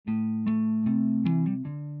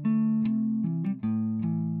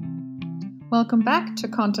Welcome back to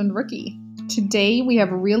Content Rookie. Today we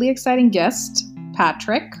have a really exciting guest,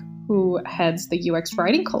 Patrick, who heads the UX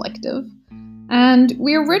Writing Collective. And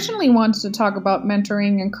we originally wanted to talk about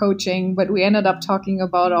mentoring and coaching, but we ended up talking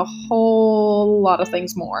about a whole lot of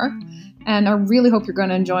things more. And I really hope you're going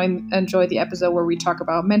to enjoy the episode where we talk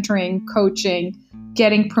about mentoring, coaching,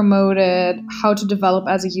 getting promoted, how to develop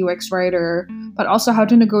as a UX writer, but also how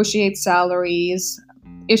to negotiate salaries,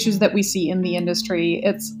 issues that we see in the industry.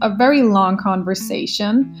 It's a very long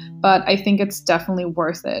conversation, but I think it's definitely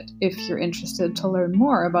worth it if you're interested to learn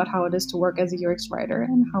more about how it is to work as a UX writer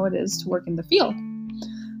and how it is to work in the field.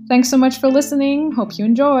 Thanks so much for listening. Hope you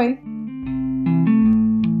enjoy.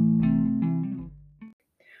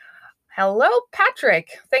 Hello,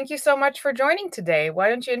 Patrick. Thank you so much for joining today. Why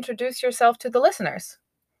don't you introduce yourself to the listeners?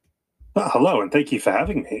 Hello, and thank you for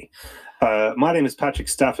having me. My name is Patrick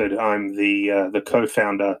Stafford. I'm the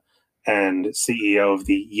co-founder and CEO of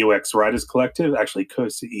the UX Writers Collective, actually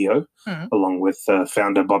co-CEO, along with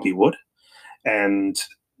founder Bobby Wood. And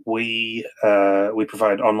we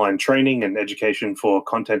provide online training and education for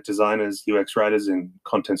content designers, UX writers, and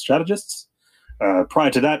content strategists.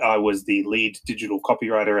 Prior to that, I was the lead digital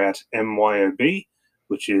copywriter at MYOB,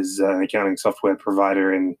 which is an accounting software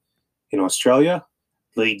provider in Australia.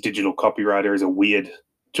 Lead digital copywriter is a weird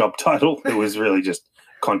job title. It was really just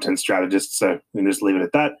content strategist, so we can just leave it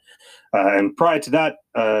at that. And prior to that,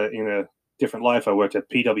 in a different life, I worked at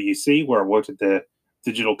PwC, where I worked at their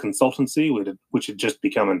digital consultancy, which had just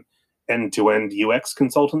become an end-to-end UX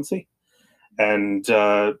consultancy. And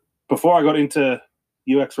before I got into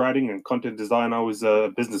UX writing and content design, I was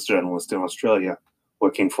a business journalist in Australia,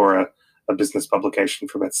 working for a business publication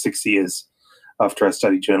for about 6 years after I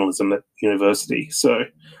studied journalism at university. So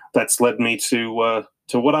that's led me to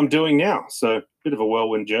what I'm doing now. So a bit of a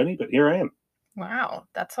whirlwind journey, but here I am. Wow,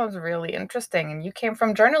 that sounds really interesting. And you came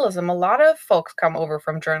from journalism. A lot of folks come over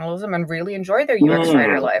from journalism and really enjoy their UX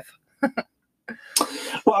writer life.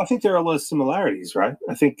 Well, I think there are a lot of similarities, right?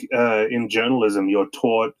 I think in journalism, you're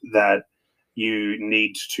taught that you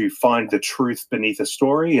need to find the truth beneath a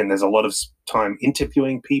story, and there's a lot of time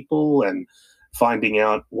interviewing people and finding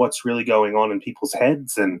out what's really going on in people's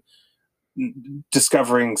heads and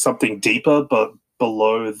discovering something deeper, but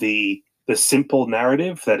below the simple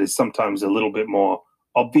narrative that is sometimes a little bit more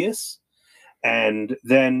obvious. And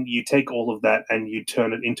then you take all of that and you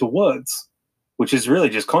turn it into words, which is really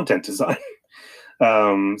just content design.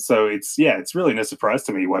 So it's really no surprise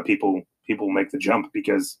to me why people make the jump,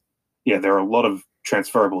 because there are a lot of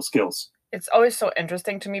transferable skills. It's always so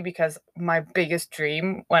interesting to me because my biggest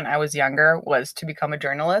dream when I was younger was to become a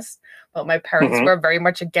journalist, but my parents were very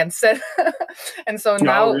much against it. And so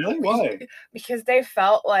now, oh, really? Why? Because they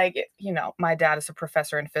felt like, my dad is a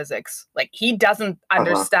professor in physics. Like, he doesn't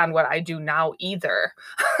understand what I do now either.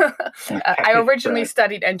 I originally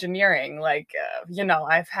studied engineering. Like,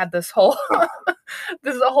 I've had this whole,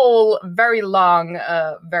 very long,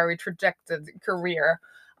 very trajected career.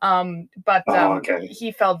 But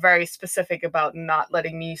he felt very specific about not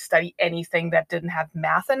letting me study anything that didn't have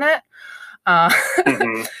math in it.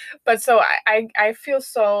 But so I feel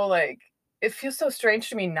so like, it feels so strange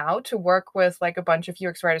to me now to work with like a bunch of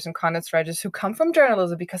UX writers and content strategists who come from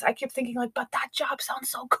journalism, because I keep thinking like, but that job sounds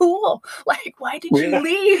so cool. Like, why did you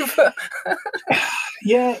leave?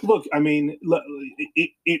 Yeah, look, I mean,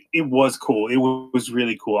 it was cool. It was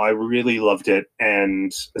really cool. I really loved it.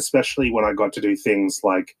 And especially when I got to do things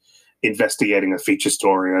like investigating a feature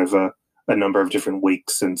story over a number of different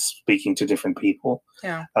weeks and speaking to different people.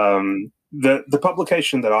 Yeah. The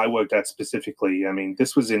publication that I worked at specifically, I mean,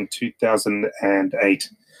 this was in 2008.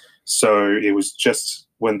 So it was just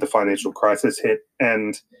when the financial crisis hit,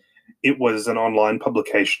 and it was an online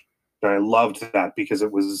publication. And I loved that because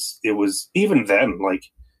it was even then, like,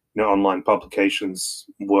 online publications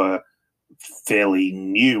were fairly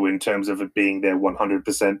new in terms of it being their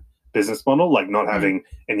 100% business model, like not having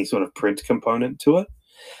any sort of print component to it.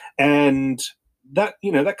 And that,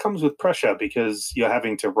 that comes with pressure because you're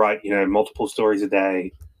having to write, multiple stories a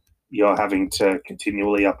day. You're having to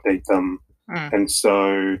continually update them. And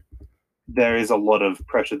so there is a lot of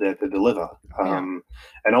pressure there to deliver. And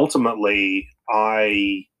ultimately,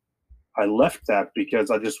 I left that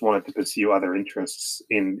because I just wanted to pursue other interests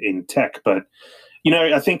in tech. But,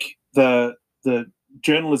 I think the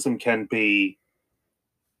journalism can be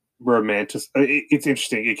it's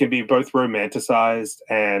interesting. It can be both romanticized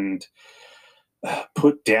and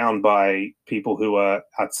put down by people who are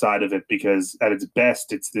outside of it, because at its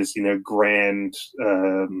best, it's this, grand,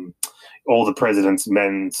 all the president's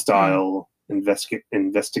men style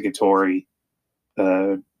investigatory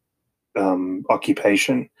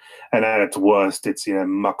occupation, and at its worst, it's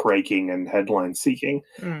muckraking and headline seeking,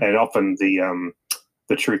 and often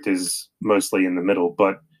the truth is mostly in the middle.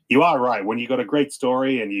 But you are right. When you got a great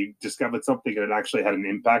story and you discovered something and it actually had an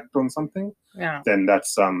impact on something, then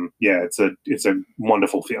that's it's a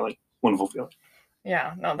wonderful feeling. Wonderful feeling.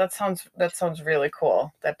 Yeah, no, that sounds really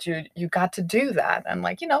cool that you got to do that, and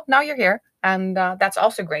now you're here, and that's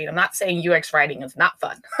also great. I'm not saying UX writing is not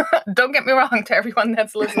fun. Don't get me wrong, to everyone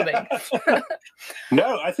that's listening.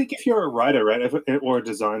 No, I think if you're a writer, right, or a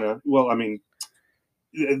designer, well, I mean,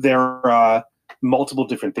 there are multiple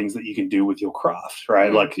different things that you can do with your craft,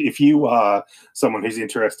 right? Like if you are someone who's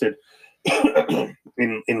interested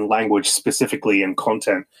in language specifically and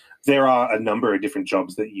content, there are a number of different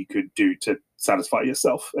jobs that you could do to satisfy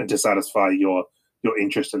yourself and to satisfy your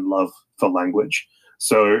interest and love for language.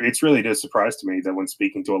 So it's really no surprise to me that when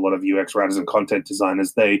speaking to a lot of UX writers and content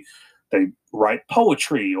designers, they write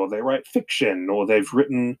poetry, or they write fiction, or they've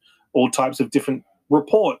written all types of different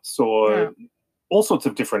reports, or all sorts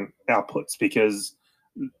of different outputs, because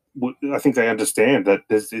I think they understand that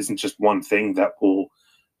this isn't just one thing that will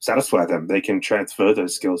satisfy them. They can transfer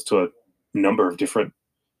those skills to a number of different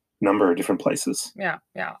places. Yeah,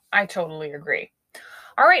 I totally agree.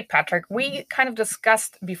 All right, Patrick, we kind of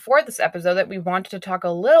discussed before this episode that we wanted to talk a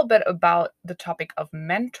little bit about the topic of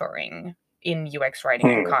mentoring in UX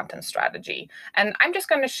writing and content strategy. And I'm just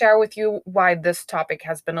going to share with you why this topic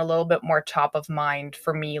has been a little bit more top of mind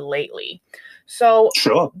for me lately. So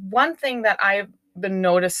one thing that I've been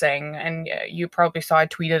noticing, and you probably saw I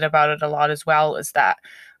tweeted about it a lot as well, is that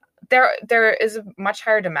there is a much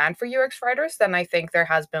higher demand for UX writers than I think there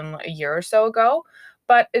has been a year or so ago.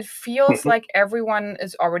 But it feels like everyone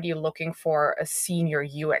is already looking for a senior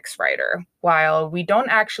UX writer, while we don't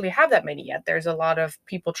actually have that many yet. There's a lot of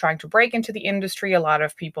people trying to break into the industry, a lot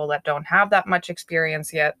of people that don't have that much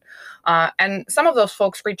experience yet. And some of those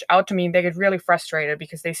folks reach out to me and they get really frustrated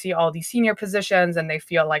because they see all these senior positions and they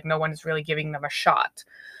feel like no one is really giving them a shot.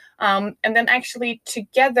 And then actually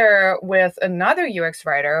together with another UX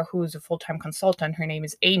writer who's a full-time consultant, her name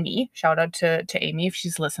is Amy. Shout out to Amy if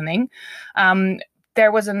she's listening. There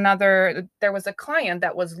was a client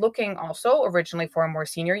that was looking also originally for a more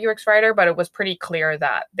senior UX writer, but it was pretty clear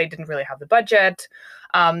that they didn't really have the budget,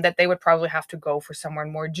 that they would probably have to go for someone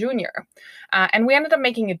more junior. And we ended up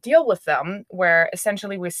making a deal with them where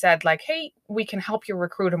essentially we said like, hey, we can help you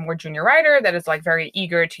recruit a more junior writer that is like very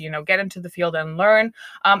eager to, get into the field and learn.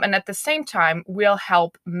 And at the same time, we'll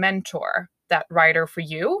help mentor that writer for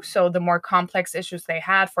you. So the more complex issues they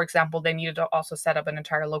had, for example, they needed to also set up an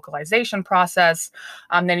entire localization process.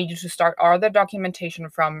 They needed to start all the documentation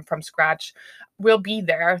from scratch. We'll be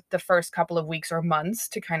there the first couple of weeks or months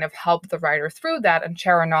to kind of help the writer through that and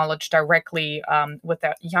share our knowledge directly with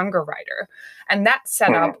that younger writer. And that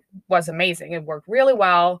setup was amazing. It worked really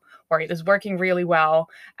well, or it is working really well.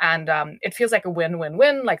 And it feels like a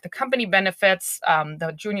win-win-win. Like the company benefits,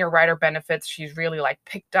 the junior writer benefits. She's really like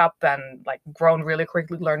picked up and like grown really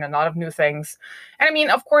quickly, learned a lot of new things. And I mean,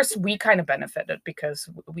 of course, we kind of benefited because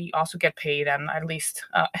we also get paid. And at least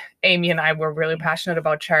Amy and I were really passionate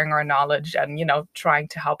about sharing our knowledge and, trying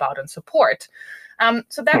to help out and support.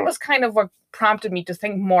 So that was kind of what prompted me to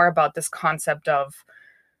think more about this concept of,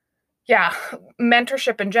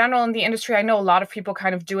 mentorship in general in the industry. I know a lot of people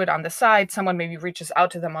kind of do it on the side. Someone maybe reaches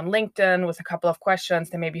out to them on LinkedIn with a couple of questions.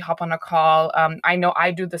 They maybe hop on a call. I know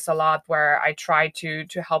I do this a lot where I try to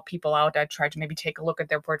help people out. I try to maybe take a look at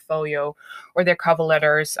their portfolio or their cover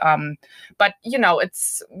letters. But,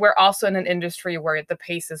 we're also in an industry where the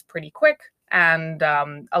pace is pretty quick. And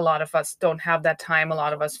a lot of us don't have that time. A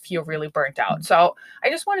lot of us feel really burnt out. So I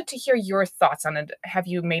just wanted to hear your thoughts on it. Have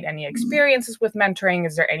you made any experiences with mentoring?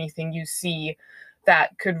 Is there anything you see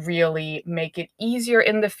that could really make it easier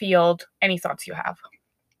in the field? Any thoughts you have?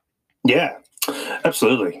 Yeah,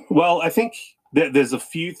 absolutely. Well, I think there's a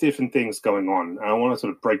few different things going on. I want to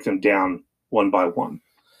sort of break them down one by one.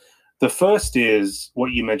 The first is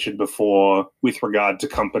what you mentioned before with regard to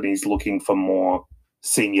companies looking for more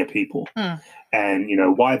senior people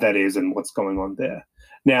and why that is and what's going on there.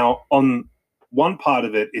 Now, on one part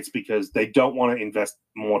of it, it's because they don't want to invest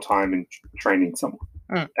more time in training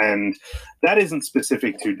someone. And that isn't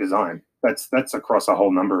specific to design. That's across a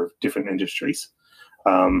whole number of different industries.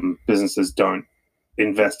 Businesses don't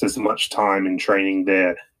invest as much time in training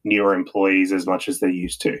their newer employees as much as they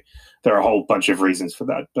used to. There are a whole bunch of reasons for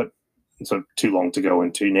that, but it's too long to go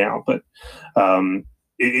into now. But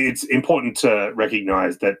it's important to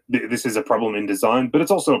recognize that this is a problem in design, but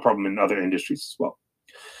it's also a problem in other industries as well.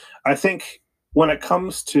 I think when it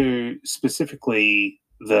comes to specifically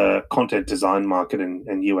the content design market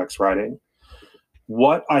and UX writing,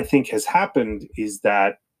 what I think has happened is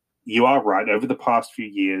that you are right. Over the past few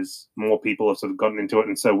years, more people have sort of gotten into it,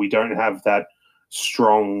 and so we don't have that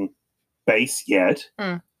strong base yet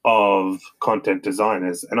of content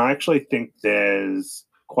designers. And I actually think there's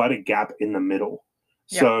quite a gap in the middle.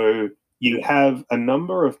 Yeah. So you have a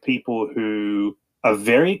number of people who are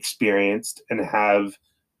very experienced and have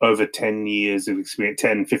over 10 years of experience,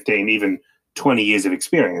 10, 15, even 20 years of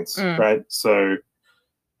experience, right? So,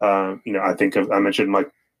 I think I mentioned my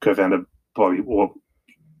co-founder, Bobby, or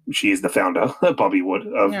she is the founder, Bobby Wood,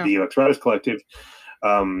 of the UX Writers Collective.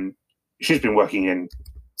 She's been working in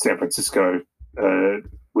San Francisco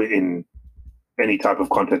in any type of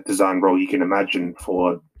content design role you can imagine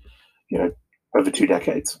for, over 2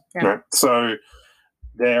 decades. Yeah. Right? So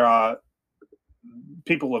there are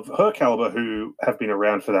people of her caliber who have been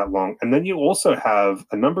around for that long. And then you also have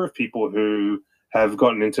a number of people who have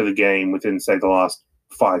gotten into the game within, say, the last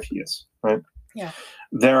 5 years, right? Yeah.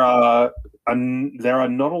 There are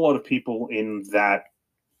not a lot of people in that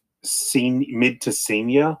mid to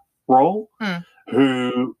senior role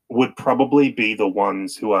who would probably be the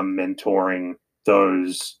ones who are mentoring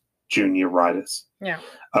those junior writers. Yeah.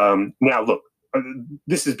 Now, look,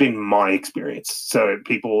 this has been my experience. So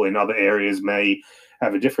people in other areas may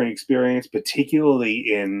have a different experience, particularly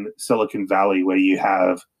in Silicon Valley, where you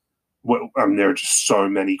have, there are just so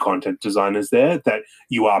many content designers there that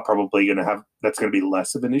you are probably going to have, that's going to be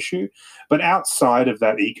less of an issue. But outside of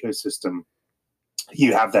that ecosystem,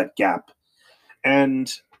 you have that gap.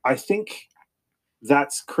 And I think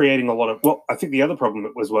that's creating a lot of, I think the other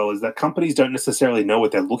problem as well is that companies don't necessarily know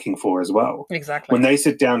what they're looking for as well. Exactly. When they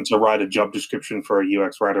sit down to write a job description for a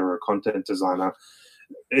UX writer or a content designer,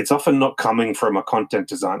 it's often not coming from a content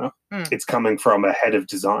designer. It's coming from a head of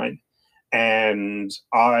design. And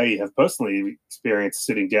I have personally experienced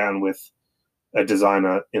sitting down with a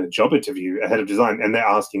designer in a job interview, a head of design, and they're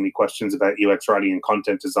asking me questions about UX writing and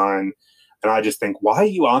content design. And I just think, why are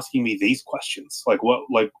you asking me these questions?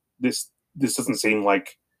 This doesn't seem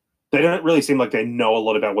like, they don't really seem like they know a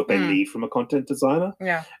lot about what they need from a content designer.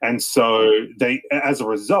 Yeah. And so they, as a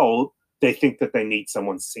result, they think that they need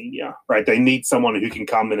someone senior, right? They need someone who can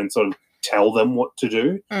come in and sort of tell them what to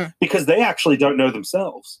do because they actually don't know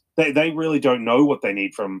themselves. They really don't know what they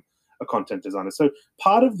need from a content designer. So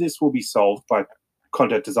part of this will be solved by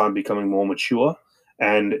content design becoming more mature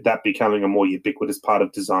and that becoming a more ubiquitous part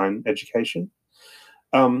of design education.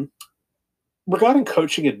 Regarding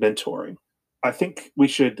coaching and mentoring, I think we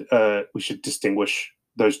should distinguish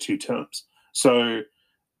those two terms. So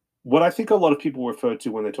what I think a lot of people refer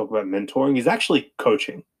to when they talk about mentoring is actually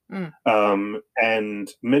coaching.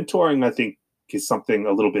 And mentoring, I think, is something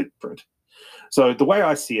a little bit different. So the way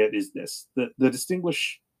I see it is this: the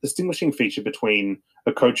distinguishing feature between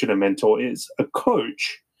a coach and a mentor is a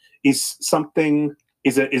coach is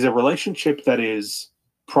a relationship that is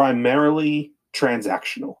primarily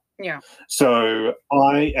transactional. Yeah. So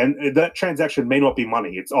and that transaction may not be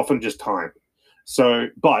money; it's often just time. So,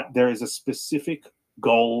 but there is a specific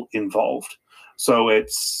goal involved. So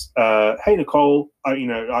it's, hey Nicole,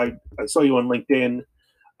 I saw you on LinkedIn.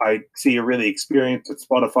 I see you're really experienced at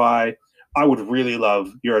Spotify. I would really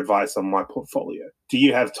love your advice on my portfolio. Do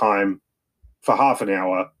you have time for half an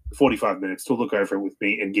hour, 45 minutes to look over it with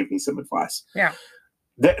me and give me some advice? Yeah.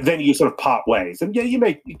 Then you sort of part ways. And yeah, you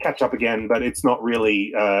may catch up again, but it's not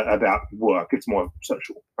really about work. It's more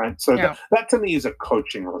social, right? So that to me is a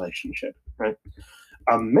coaching relationship, right?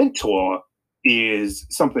 A mentor is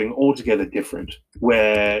something altogether different,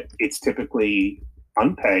 where it's typically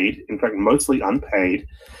unpaid, in fact, mostly unpaid,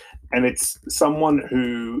 and it's someone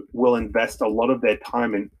who will invest a lot of their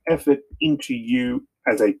time and effort into you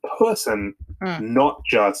as a person, not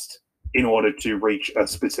just in order to reach a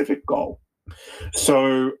specific goal.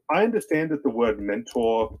 So I understand that the word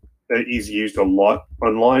mentor is used a lot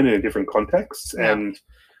online in different contexts, and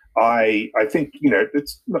I think,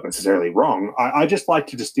 it's not necessarily wrong. I just like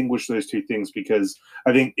to distinguish those two things because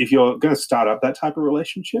I think if you're going to start up that type of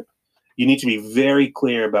relationship, you need to be very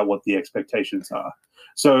clear about what the expectations are.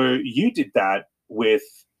 So you did that with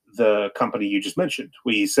the company you just mentioned,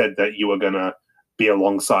 where you said that you were going to be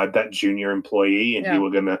alongside that junior employee and you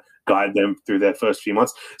were going to guide them through their first few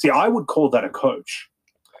months. See, I would call that a coach.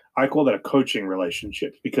 I call that a coaching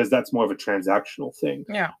relationship because that's more of a transactional thing.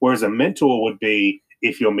 Yeah. Whereas a mentor would be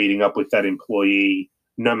if you're meeting up with that employee,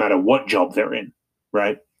 no matter what job they're in,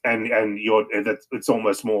 right? And it's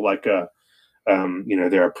almost more like they're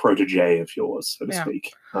a protege of yours, so to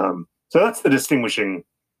speak. So that's the distinguishing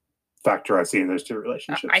factor I see in those two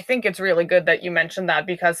relationships. I think it's really good that you mentioned that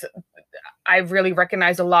because I really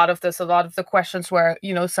recognize a lot of the questions where,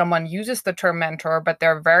 someone uses the term mentor, but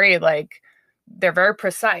they're very they're very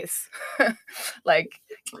precise. Like,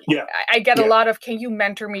 yeah, I get a lot of, can you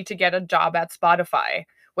mentor me to get a job at Spotify?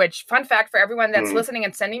 Which, fun fact for everyone that's listening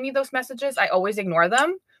and sending me those messages, I always ignore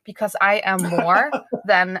them because I am more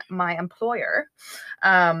than my employer.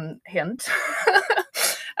 Hint.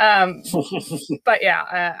 But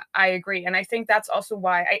yeah, I agree. And I think that's also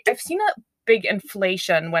why I've seen a big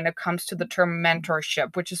inflation when it comes to the term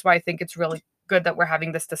mentorship, which is why I think it's really good that we're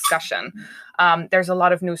having this discussion. There's a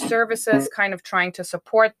lot of new services kind of trying to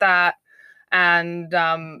support that. And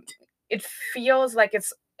it feels like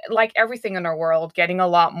it's like everything in our world getting a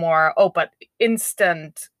lot more, but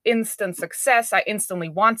instant success. I instantly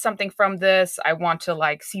want something from this. I want to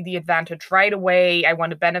like see the advantage right away. I want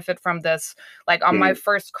to benefit from this, like on my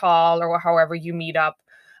first call or however you meet up.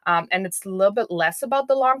 And it's a little bit less about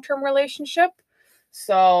the long-term relationship.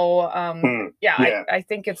 So I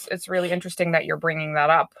think it's really interesting that you're bringing that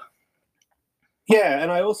up. Yeah,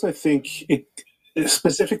 and I also think it,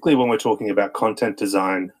 specifically when we're talking about content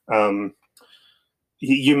design,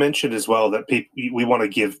 you mentioned as well that we want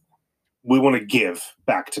to give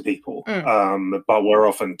back to people, but we're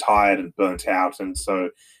often tired and burnt out, and so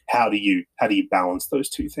how do you balance those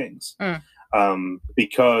two things?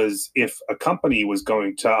 Because if a company was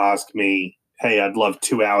going to ask me, hey, I'd love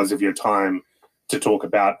 2 hours of your time to talk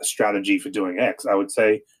about a strategy for doing X, I would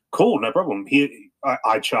say, cool, no problem. Here,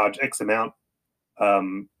 I charge X amount.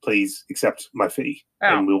 Please accept my fee,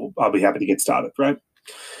 and I'll be happy to get started, right?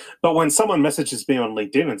 But when someone messages me on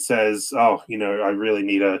LinkedIn and says, "Oh, I really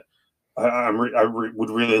need I would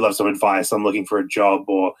really love some advice. I'm looking for a job,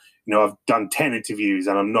 or I've done 10 interviews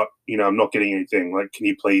and I'm not getting anything. Like, can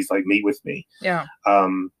you please meet with me?" Yeah.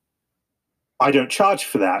 I don't charge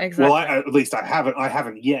for that. Exactly. Well, at least I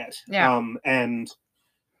haven't yet. Yeah. And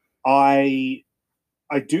I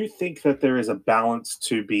do think that there is a balance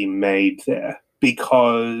to be made there,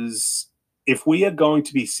 because if we are going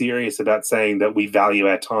to be serious about saying that we value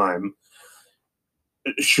our time,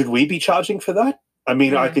 should we be charging for that? I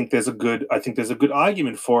mean, I think there's a good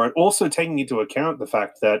argument for it. Also, taking into account the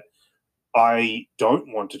fact that I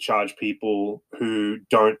don't want to charge people who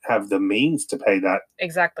don't have the means to pay that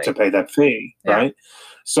fee, right?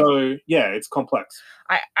 So yeah, it's complex.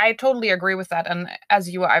 I totally agree with that. And as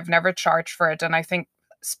I've never charged for it, and I think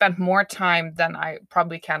spent more time than I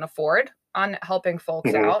probably can afford on helping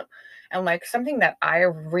folks out. And like something that I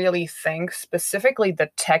really think specifically the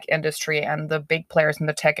tech industry and the big players in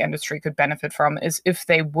the tech industry could benefit from is if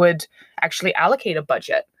they would actually allocate a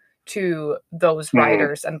budget to those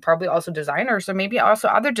writers and probably also designers, or maybe also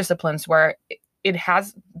other disciplines where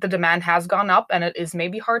the demand has gone up and it is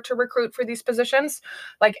maybe hard to recruit for these positions.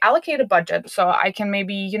 Like, allocate a budget so I can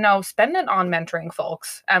maybe, spend it on mentoring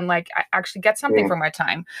folks and like I actually get something for my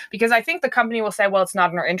time. Because I think the company will say, well, it's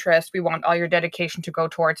not in our interest. We want all your dedication to go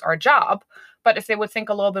towards our job. But if they would think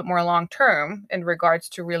a little bit more long term in regards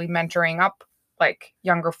to really mentoring up like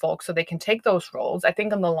younger folks so they can take those roles, I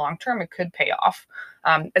think in the long term it could pay off.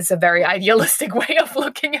 It's a very idealistic way of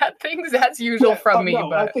looking at things, as usual from me.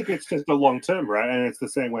 But I think it's just a long term, right? And it's the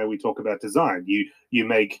same way we talk about design.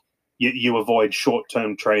 You avoid short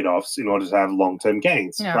term trade offs in order to have long term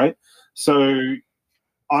gains, right? So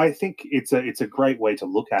I think it's a great way to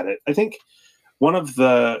look at it. I think one of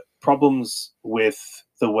the problems with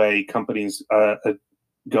the way companies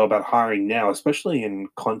go about hiring now, especially in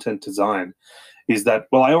content design, is that,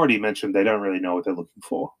 well, I already mentioned they don't really know what they're looking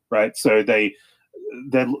for, right? So they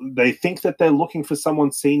think that they're looking for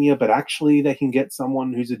someone senior, but actually they can get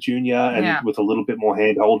someone who's a junior and with a little bit more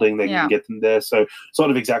hand holding, they can get them there. So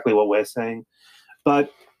sort of exactly what we're saying.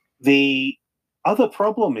 But the other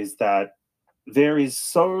problem is that there is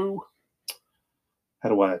so, how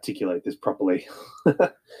do I articulate this properly?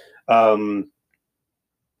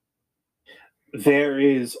 There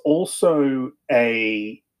is also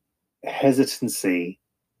a hesitancy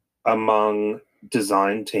among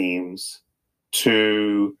design teams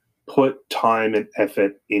to put time and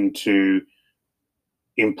effort into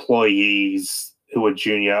employees who are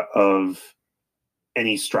junior of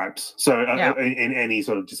any stripes. So in any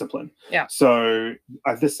sort of discipline. Yeah. So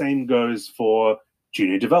the same goes for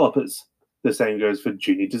junior developers. The same goes for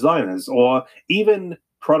junior designers or even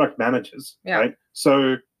product managers, right?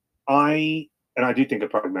 So I do think a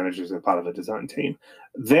product manager is a part of a design team.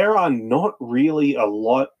 There are not really a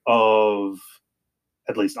lot of,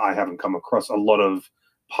 at least I haven't come across a lot of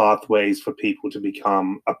pathways for people to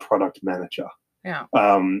become a product manager. Yeah.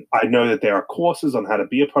 I know that there are courses on how to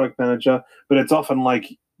be a product manager, but it's often like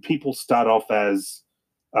people start off as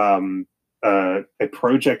a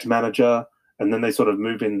project manager and then they sort of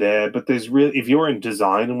move in there. But there's really, if you're in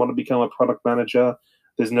design and want to become a product manager,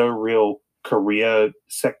 there's no real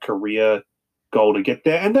set career goal to get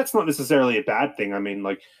there. And that's not necessarily a bad thing. I mean,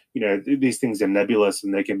 like, these things are nebulous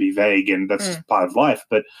and they can be vague, and that's just part of life.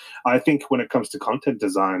 But I think when it comes to content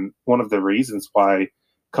design, one of the reasons why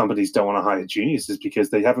companies don't want to hire juniors is because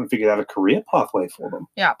they haven't figured out a career pathway for them.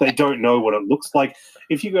 Yeah. They don't know what it looks like.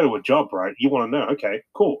 If you go to a job, right, you want to know, okay,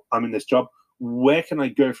 cool, I'm in this job. Where can I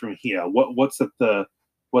go from here? What's at the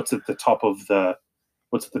top of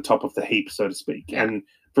the heap, so to speak? Yeah. And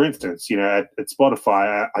for instance, at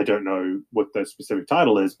Spotify, I don't know what the specific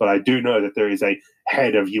title is, but I do know that there is a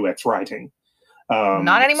head of UX writing.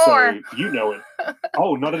 Not anymore. So you know it.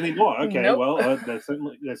 Oh, not anymore. Okay, Nope. Well, there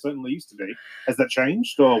certainly used to be. Has that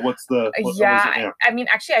changed, or what's the? What is it now? I mean,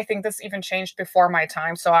 actually, I think this even changed before my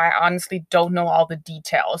time, so I honestly don't know all the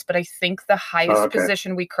details. But I think the highest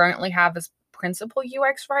position we currently have is principal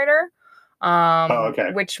UX writer.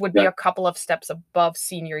 Which would be a couple of steps above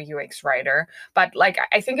senior UX writer. But like,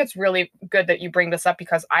 I think it's really good that you bring this up,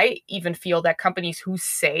 because I even feel that companies who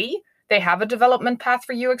say they have a development path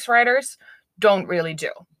for UX writers don't really do.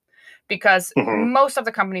 Because most of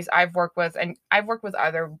the companies I've worked with, and I've worked with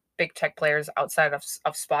other big tech players outside of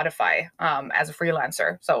Spotify as a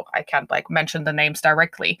freelancer, so I can't like mention the names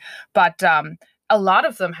directly, but a lot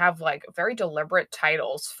of them have like very deliberate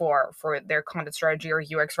titles for their content strategy or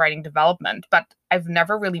UX writing development. But I've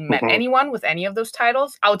never really met anyone with any of those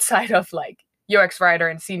titles outside of like UX writer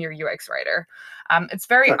and senior UX writer. It's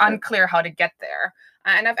very unclear how to get there.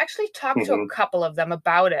 And I've actually talked to a couple of them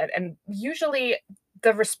about it. And usually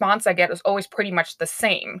the response I get is always pretty much the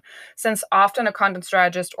same, since often a content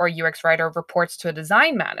strategist or UX writer reports to a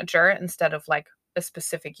design manager instead of like a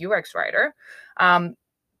specific UX writer.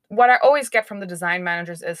 What I always get from the design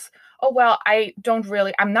managers is, oh, well,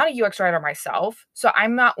 I'm not a UX writer myself, so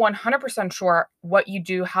I'm not 100% sure what you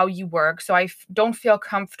do, how you work, so I don't feel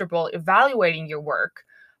comfortable evaluating your work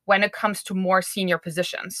when it comes to more senior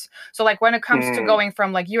positions. So like when it comes to going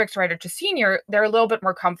from like UX writer to senior, they're a little bit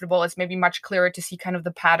more comfortable. It's maybe much clearer to see kind of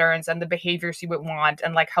the patterns and the behaviors you would want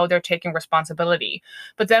and like how they're taking responsibility.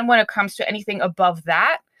 But then when it comes to anything above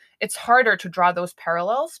that, it's harder to draw those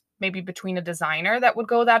parallels, maybe between a designer that would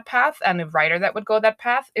go that path and a writer that would go that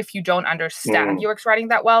path, if you don't understand UX writing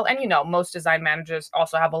that well. And, most design managers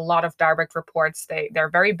also have a lot of direct reports. They're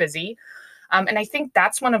very busy. And I think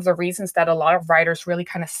that's one of the reasons that a lot of writers really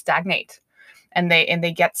kind of stagnate and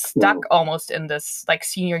they get stuck almost in this like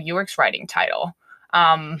senior UX writing title.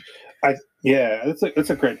 That's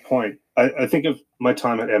a great point. I think of my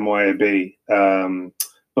time at MYOB.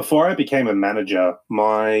 Before I became a manager,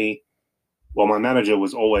 my manager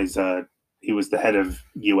was always he was the head of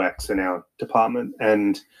UX in our department.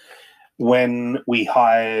 And when we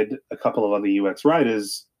hired a couple of other UX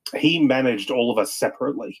writers, he managed all of us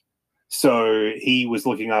separately. So he was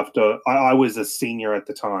looking after, I was a senior at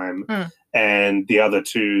the time, and the other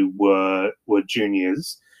two were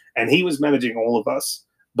juniors, and he was managing all of us.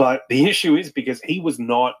 But the issue is because he was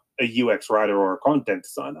not a UX writer or a content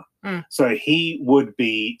designer. So he would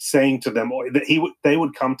be saying to them, they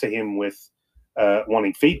would come to him with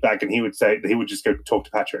wanting feedback, and he would just go talk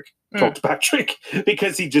to Patrick,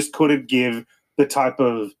 because he just couldn't give the type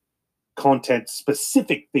of content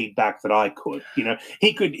specific feedback that I could.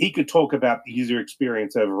 He could talk about the user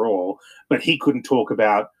experience overall, but he couldn't talk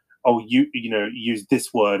about, use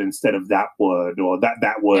this word instead of that word, or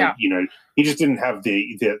that word. Yeah. He just didn't have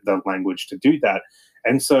the language to do that.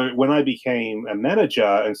 And so when I became a manager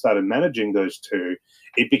and started managing those two,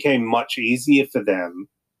 it became much easier for them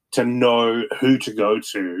to know who to go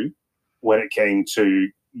to when it came to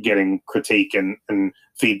getting critique and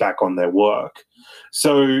feedback on their work.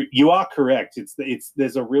 So you are correct.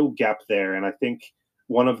 There's a real gap there. And I think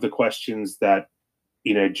one of the questions that,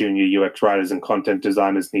 junior UX writers and content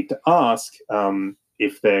designers need to ask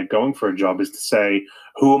if they're going for a job is to say,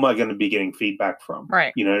 who am I going to be getting feedback from?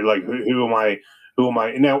 Right. Like who am I?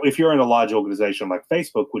 Now, if you're in a large organization like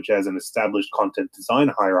Facebook, which has an established content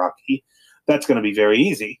design hierarchy, that's going to be very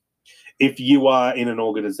easy. If you are in an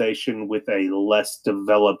organization with a less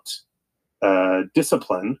developed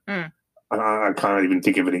discipline, I can't even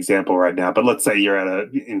think of an example right now, but let's say you're at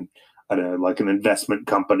like an investment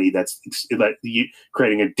company that's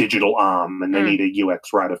creating a digital arm, and they need a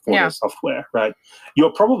UX writer for their software, right?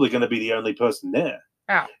 You're probably going to be the only person there.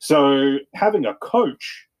 Yeah. So having a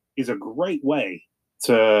coach is a great way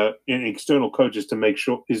external coaches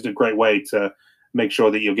is a great way to make sure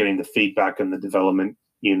that you're getting the feedback and the development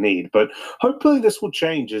you need. But hopefully this will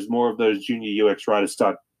change as more of those junior UX writers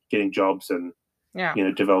start getting jobs and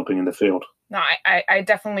developing in the field. No, I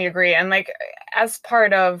definitely agree. And like, as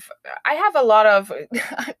part of, I have a lot of,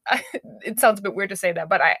 it sounds a bit weird to say that,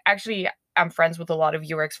 but I actually I'm friends with a lot of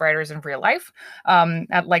UX writers in real life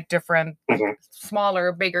at like different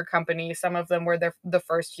smaller, bigger companies. Some of them were the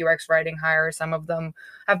first UX writing hire. Some of them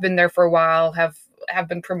have been there for a while, have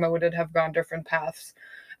been promoted, have gone different paths.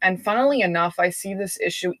 And funnily enough, I see this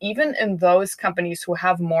issue even in those companies who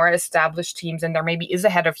have more established teams, and there maybe is a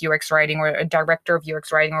head of UX writing or a director of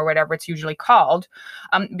UX writing or whatever it's usually called.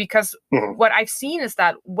 Because what I've seen is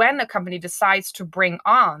that when a company decides to bring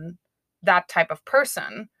on that type of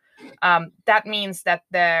person, that means that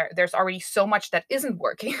there's already so much that isn't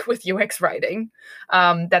working with UX writing,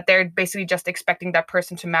 that they're basically just expecting that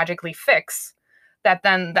person to magically fix, that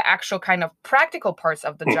then the actual kind of practical parts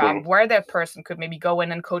of the job where that person could maybe go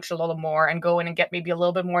in and coach a little more and go in and get maybe a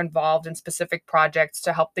little bit more involved in specific projects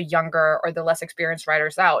to help the younger or the less experienced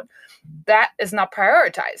writers out, that is not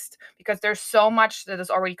prioritized because there's so much that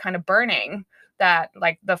is already kind of burning, that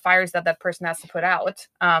like the fires that person has to put out,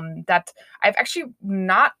 that I've actually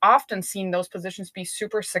not often seen those positions be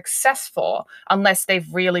super successful unless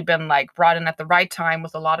they've really been like brought in at the right time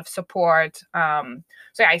with a lot of support.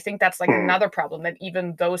 So yeah, I think that's like another problem, that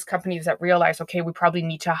even those companies that realize, okay, we probably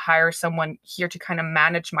need to hire someone here to kind of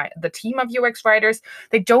manage the team of UX writers,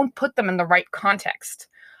 they don't put them in the right context.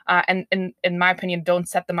 And in my opinion, don't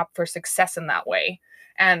set them up for success in that way.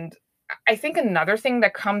 And I think another thing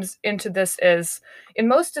that comes into this is in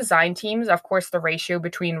most design teams, of course, the ratio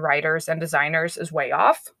between writers and designers is way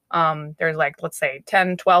off. There's like, let's say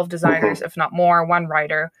 10, 12 designers, if not more, one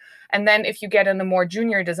writer. And then if you get in a more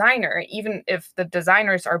junior designer, even if the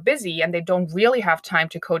designers are busy and they don't really have time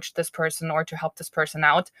to coach this person or to help this person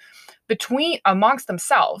out, amongst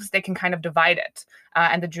themselves, they can kind of divide it.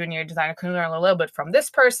 And the junior designer can learn a little bit from this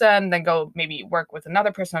person, then go maybe work with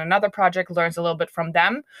another person on another project, learns a little bit from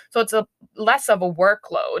them. So it's less of a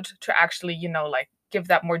workload to actually, like give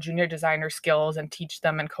that more junior designer skills and teach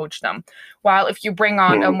them and coach them. While if you bring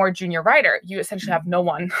on a more junior writer, you essentially have no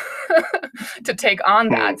one to take on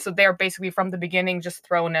that. So they're basically from the beginning just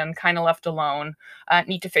thrown in, kind of left alone,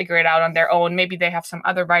 need to figure it out on their own. Maybe they have some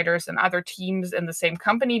other writers and other teams in the same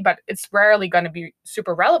company, but it's rarely going to be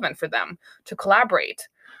super relevant for them to collaborate.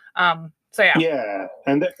 So yeah. Yeah,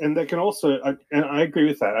 and they can also, and I agree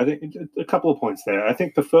with that. I think a couple of points there. I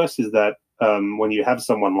think the first is that when you have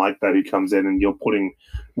someone like that who comes in and you're putting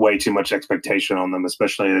way too much expectation on them,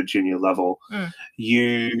 especially at a junior level,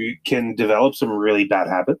 you can develop some really bad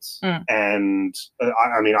habits. And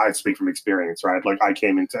I mean, I speak from experience, right? Like I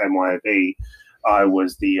came into NYIB, I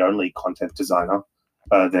was the only content designer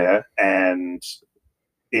there, and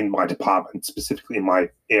in my department, specifically in my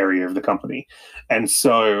area of the company. And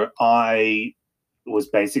so I was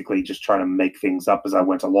basically just trying to make things up as I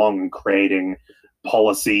went along and creating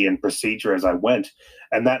policy and procedure as I went.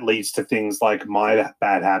 And that leads to things like my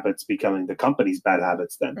bad habits becoming the company's bad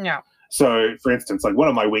habits then. Yeah. So for instance, like one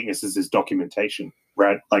of my weaknesses is documentation,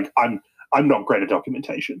 right? Like I'm not great at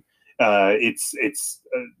documentation. It's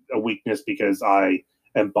a weakness because I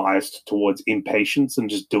am biased towards impatience and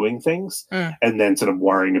just doing things and then sort of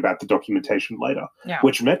worrying about the documentation later,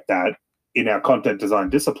 which meant that in our content design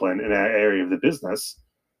discipline, in our area of the business,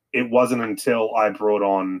 it wasn't until I brought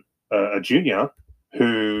on a junior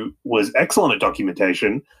who was excellent at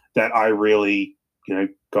documentation that I really,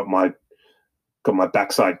 got my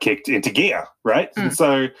backside kicked into gear, right? And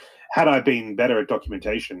so had I been better at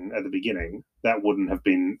documentation at the beginning, that wouldn't have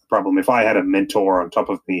been a problem. If I had a mentor on top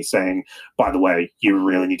of me saying, by the way, you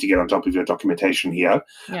really need to get on top of your documentation here,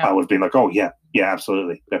 I would have been like, oh, yeah,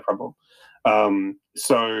 absolutely, no problem.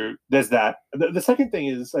 So there's that. The second thing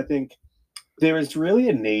is, I think there is really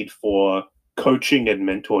a need for coaching and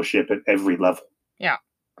mentorship at every level. Yeah.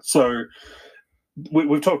 So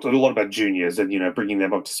we've talked a lot about juniors and, bringing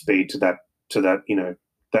them up to speed to that,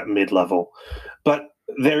 that mid-level. But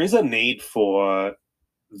there is a need for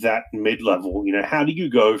that mid-level. How do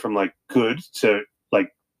you go from like good to like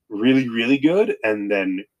really, really good and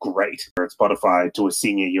then great at Spotify to a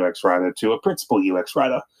senior UX writer to a principal UX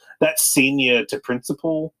writer? That senior to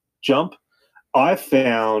principal jump I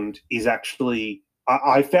found is actually,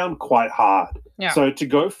 I found quite hard. Yeah. So to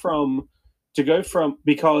go from,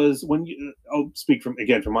 because I'll speak from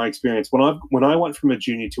my experience, when I went from a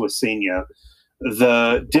junior to a senior,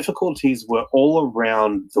 the difficulties were all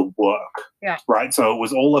around the work, right? So it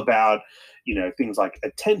was all about, things like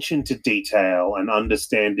attention to detail and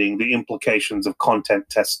understanding the implications of content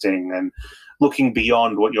testing and looking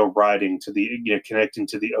beyond what you're writing to the, connecting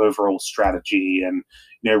to the overall strategy and,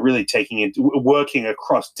 really working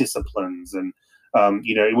across disciplines. And,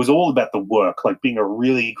 it was all about the work, like being a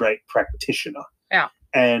really great practitioner. Yeah.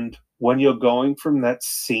 And when you're going from that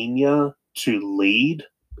senior to lead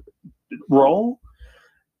role,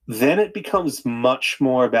 then it becomes much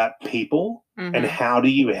more about people and how do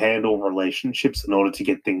you handle relationships in order to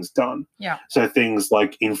get things done. Yeah. So things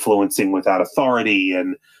like influencing without authority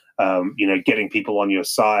and, getting people on your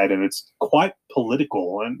side. And it's quite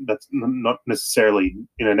political, and that's not necessarily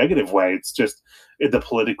in a negative way. It's just the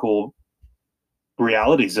political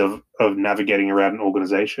realities of navigating around an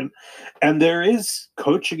organization. And there is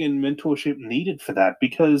coaching and mentorship needed for that,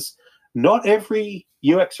 because not every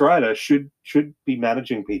UX writer should be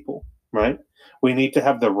managing people, right? We need to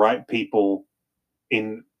have the right people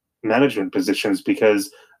in management positions,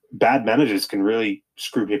 because bad managers can really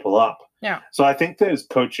screw people up. Yeah. So I think there's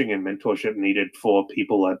coaching and mentorship needed for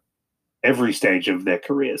people at every stage of their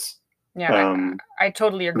careers. Yeah, I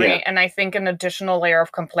totally agree. Yeah. And I think an additional layer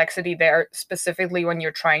of complexity there, specifically when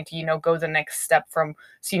you're trying to, go the next step from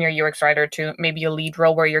senior UX writer to maybe a lead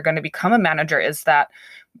role where you're going to become a manager, is that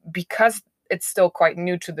because it's still quite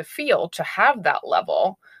new to the field to have that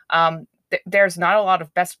level, there's not a lot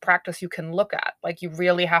of best practice you can look at. Like, you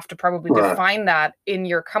really have to probably define that in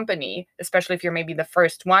your company, especially if you're maybe the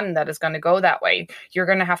first one that is going to go that way. You're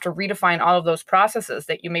going to have to redefine all of those processes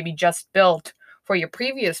that you maybe just built for your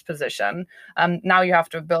previous position. Now you have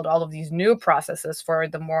to build all of these new processes for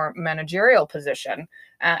the more managerial position.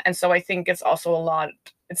 And so I think it's also a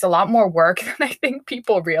lot more work than I think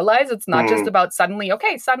people realize. It's not just about suddenly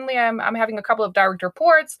I'm having a couple of direct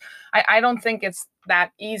reports. I don't think it's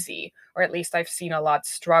that easy, or at least I've seen a lot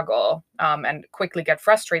struggle and quickly get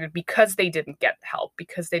frustrated because they didn't get help,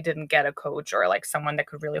 because they didn't get a coach or like someone that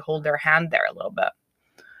could really hold their hand there a little bit.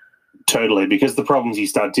 Totally, because the problems you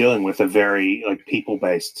start dealing with are very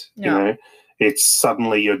people-based. Yeah. It's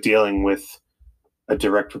suddenly you're dealing with a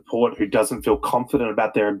direct report who doesn't feel confident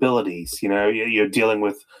about their abilities. You're dealing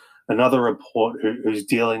with another report who's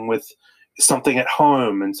dealing with something at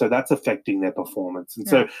home, and so that's affecting their performance. And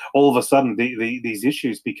so all of a sudden, these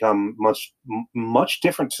issues become much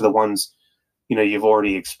different to the ones you've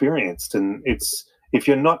already experienced. And it's, if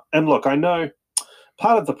you're not, and look, I know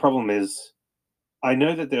part of the problem is, I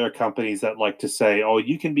know that there are companies that like to say, "Oh,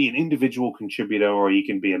 you can be an individual contributor, or you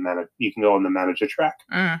can be a manager. You can go on the manager track."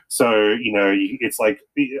 So it's like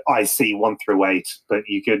IC 1 through 8, but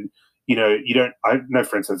you could, you don't. I know,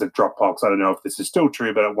 for instance, at Dropbox, I don't know if this is still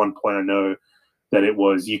true, but at one point I know that it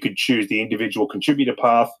was, you could choose the individual contributor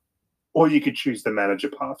path, or you could choose the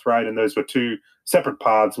manager path, right? And those were two separate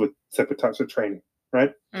paths with separate types of training,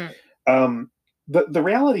 right? The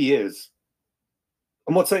reality is,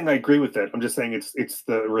 I'm not saying I agree with it. I'm just saying it's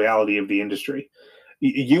the reality of the industry.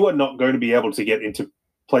 You are not going to be able to get into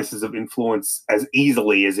places of influence as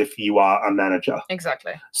easily as if you are a manager.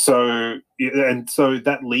 Exactly. So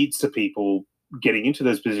that leads to people getting into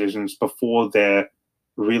those positions before they're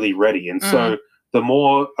really ready. And so the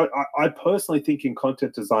more, I personally think in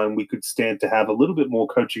content design, we could stand to have a little bit more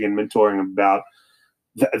coaching and mentoring about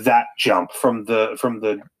that jump from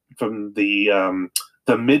the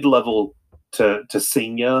mid-level to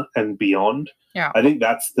senior and beyond. Yeah. I think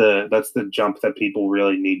that's the jump that people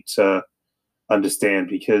really need to understand,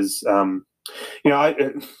 because I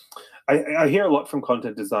hear a lot from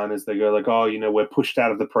content designers. They go like, "Oh, we're pushed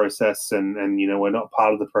out of the process, and we're not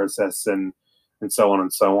part of the process, and so on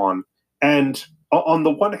and so on." And on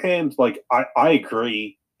the one hand, like I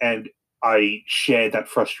agree, and I share that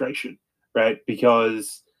frustration, right?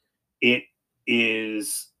 Because it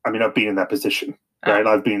is, I've been in that position. Right,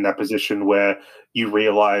 I've been in that position where you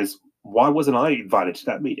realize, why wasn't I invited to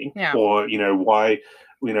that meeting? Yeah. Or why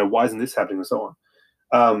isn't this happening, and so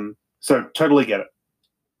on. So totally get it.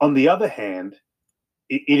 On the other hand,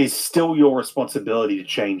 it is still your responsibility to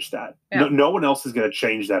change that. Yeah. No one else is going to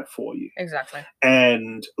change that for you. Exactly.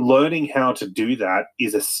 And learning how to do that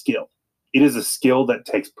is a skill. It is a skill that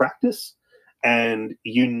takes practice, and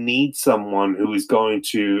you need someone who is going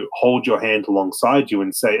to hold your hand alongside you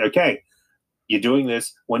and say, "Okay, you're doing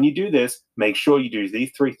this. When you do this, make sure you do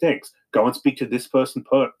these 3 things. Go and speak to this person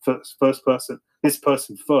this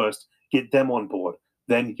person first, get them on board.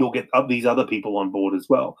 Then you'll get these other people on board as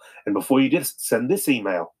well. And before you just send this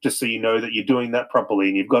email, just so you know that you're doing that properly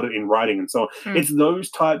and you've got it in writing," and so on. It's those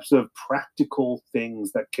types of practical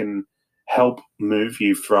things that can help move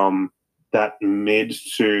you from that mid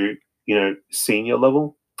to senior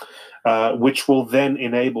level, which will then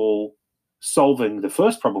enable solving the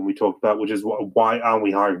first problem we talked about, which is why aren't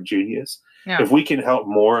we hiring juniors? Yeah. If we can help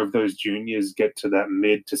more of those juniors get to that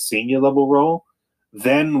mid to senior level role,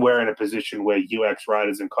 then we're in a position where UX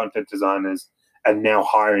writers and content designers are now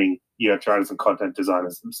hiring UX writers and content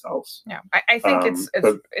designers themselves. Yeah, I think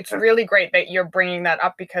it's really great that you're bringing that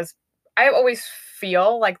up, because I always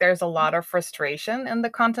feel like there's a lot of frustration in the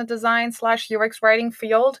content design / UX writing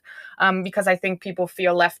field, because I think people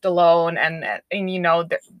feel left alone, and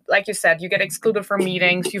like you said, you get excluded from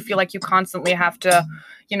meetings. You feel like you constantly have to,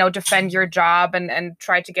 defend your job and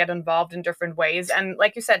try to get involved in different ways. And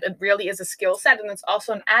like you said, it really is a skill set, and it's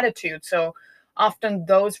also an attitude. So often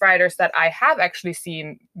those writers that I have actually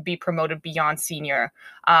seen be promoted beyond senior,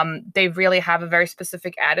 they really have a very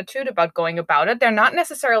specific attitude about going about it. They're not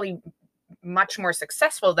necessarily much more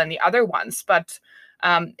successful than the other ones, but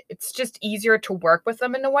it's just easier to work with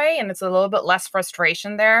them in a way, and it's a little bit less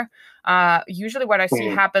frustration there. Usually what I see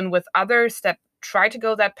happen with others that try to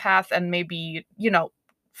go that path and maybe,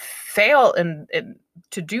 fail in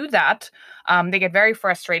to do that, they get very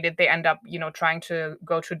frustrated. They end up, trying to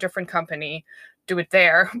go to a different company, do it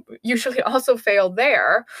there, usually also fail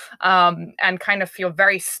there, and kind of feel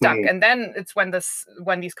very stuck. And then it's when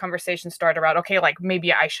these conversations start around, okay, like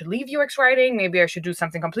maybe I should leave UX writing, maybe I should do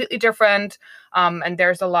something completely different. And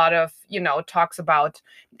there's a lot of, talks about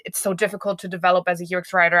it's so difficult to develop as a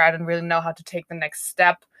UX writer. I don't really know how to take the next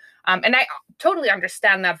step. And I totally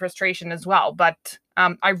understand that frustration as well. But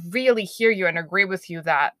I really hear you and agree with you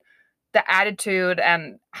that the attitude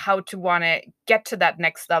and how to want to get to that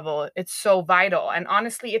next level, it's so vital. And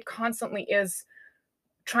honestly, it constantly is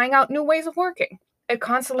trying out new ways of working. It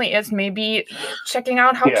constantly is maybe checking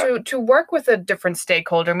out how to work with a different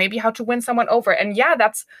stakeholder, maybe how to win someone over. And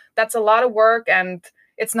that's a lot of work, and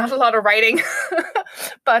it's not a lot of writing,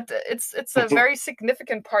 but it's a very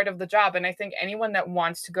significant part of the job. And I think anyone that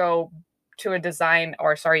wants to go to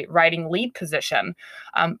a writing lead position,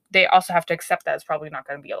 they also have to accept that it's probably not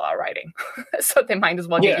going to be a lot of writing. So they might as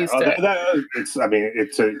well get used to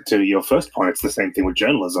it. To your first point, it's the same thing with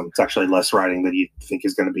journalism. It's actually less writing than you think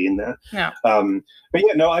is going to be in there. Yeah.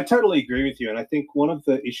 I totally agree with you. And I think one of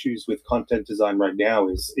the issues with content design right now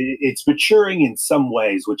is it's maturing in some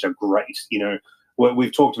ways, which are great.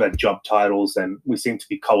 We've talked about job titles, and we seem to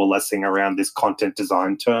be coalescing around this content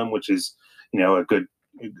design term, which is, a good,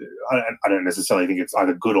 I don't necessarily think it's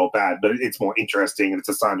either good or bad, but it's more interesting and it's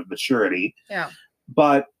a sign of maturity. Yeah.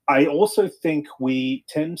 But I also think we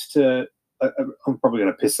tend to, I'm probably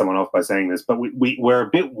going to piss someone off by saying this, but we're a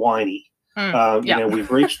bit whiny.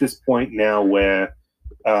 We've reached this point now where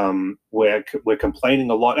we're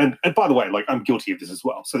complaining a lot. And by the way, like, I'm guilty of this as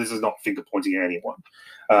well. So this is not finger pointing at anyone.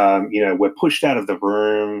 We're pushed out of the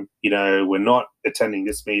room. We're not attending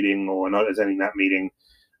this meeting, or we're not attending that meeting.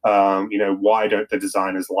 Why don't the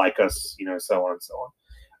designers like us? So on and so on.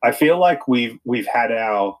 I feel like we've had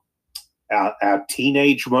our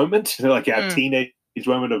teenage moment, like our teenage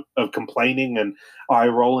moment of complaining and eye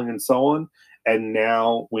rolling and so on. And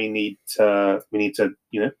now we need to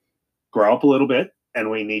grow up a little bit, and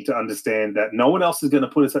we need to understand that no one else is going to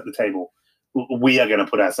put us at the table. We are going to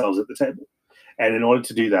put ourselves at the table. And in order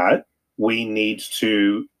to do that, we need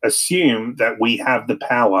to assume that we have the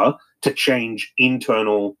power to change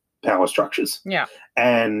internal power structures. Yeah.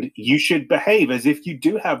 And you should behave as if you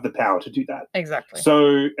do have the power to do that. Exactly.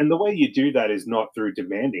 So, and the way you do that is not through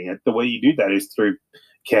demanding it. The way you do that is through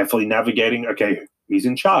carefully navigating, okay, who's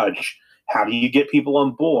in charge? How do you get people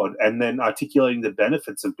on board? And then articulating the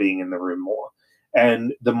benefits of being in the room more.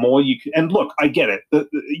 And the more you can, and look, I get it.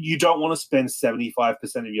 You don't want to spend 75%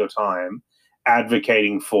 of your time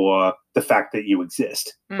advocating for the fact that you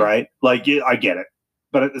exist, right? Like, I get it.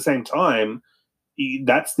 But at the same time,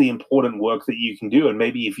 that's the important work that you can do. And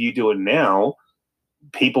maybe if you do it now,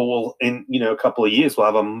 people will, in a couple of years, will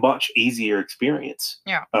have a much easier experience.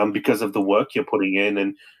 Yeah. Because of the work you're putting in,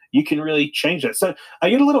 and you can really change that. So I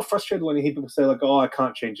get a little frustrated when I hear people say, like, oh, I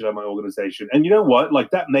can't change it on my organization. And you know what?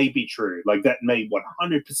 Like, that may be true. Like, that may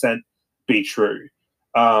 100% be true.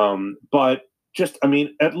 But just,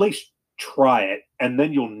 at least try it, and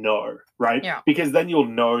then you'll know, right? Yeah. Because then you'll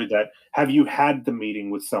know that, have you had the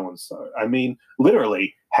meeting with so-and-so?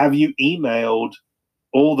 Literally, have you emailed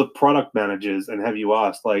all the product managers and have you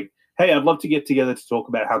asked, like, hey, I'd love to get together to talk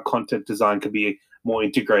about how content design could be more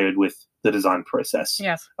integrated with the design process.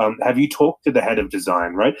 Yes. Have you talked to the head of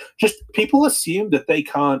design, right? Just people assume that they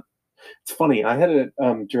can't. It's funny. I had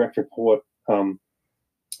a direct report.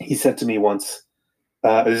 He said to me once,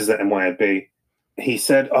 this is at NYAB, he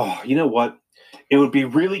said, oh, you know what? It would be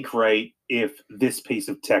really great if this piece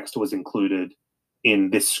of text was included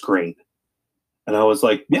in this screen. And I was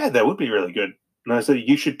like, yeah, that would be really good. And I said,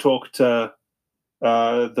 you should talk to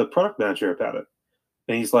the product manager about it.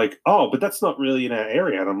 And he's like, oh, but that's not really in our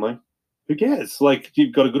area. And I'm like, who cares? Like,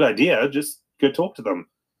 you've got a good idea. Just go talk to them.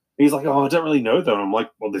 And he's like, oh, I don't really know them. I'm like,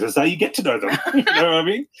 well, this is how you get to know them. You know what I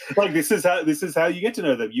mean? Like, this is how you get to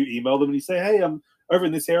know them. You email them and you say, hey, I'm over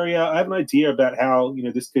in this area. I have an idea about how,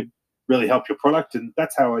 this could really help your product. And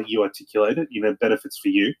that's how you articulate it, benefits for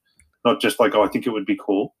you, not just like, oh, I think it would be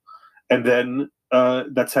cool. And then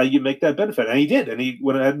that's how you make that benefit. And he did, and he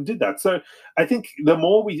went ahead and did that. So I think the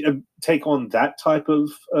more we take on that type of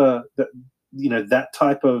that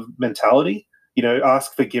type of mentality,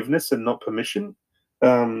 ask forgiveness and not permission,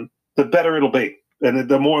 the better it'll be. And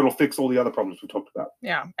the more it'll fix all the other problems we talked about.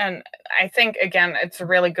 Yeah. And I think, again, it's a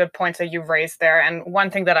really good point that you've raised there. And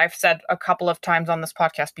one thing that I've said a couple of times on this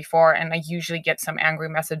podcast before, and I usually get some angry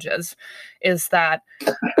messages, is that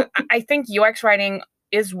I think UX writing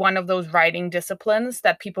is one of those writing disciplines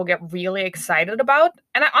that people get really excited about.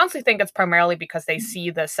 And I honestly think it's primarily because they see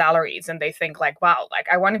the salaries and they think like, wow, like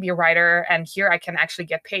I want to be a writer and here I can actually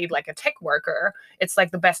get paid like a tech worker. It's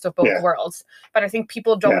like the best of both worlds. But I think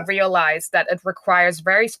people don't realize that it requires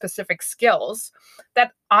very specific skills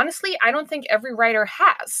that honestly, I don't think every writer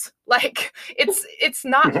has. Like it's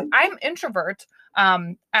not, I'm introvert.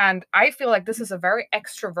 And I feel like this is a very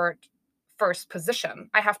extrovert first position.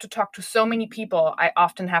 I have to talk to so many people. I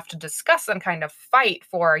often have to discuss and kind of fight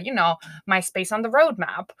for, my space on the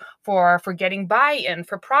roadmap, for getting buy-in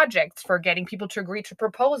for projects, for getting people to agree to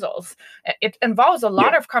proposals. It involves a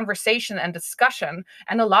lot of conversation and discussion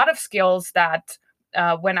and a lot of skills that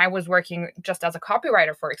when I was working just as a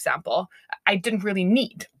copywriter, for example, I didn't really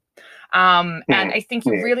need. And I think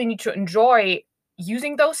you really need to enjoy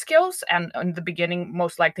using those skills and in the beginning,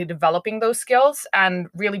 most likely developing those skills and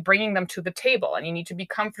really bringing them to the table. And you need to be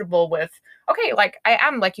comfortable with, okay, like I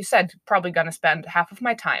am, like you said, probably going to spend half of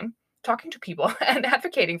my time talking to people and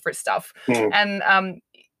advocating for stuff. And,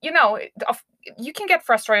 you can get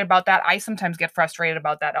frustrated about that. I sometimes get frustrated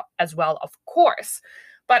about that as well, of course.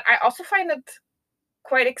 But I also find it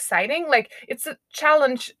quite exciting. Like it's a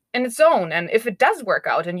challenge in its own. And if it does work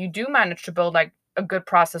out and you do manage to build like a good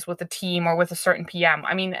process with a team or with a certain PM,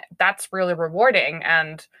 I mean, that's really rewarding.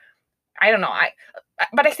 And I don't know,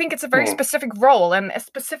 but I think it's a very specific role. And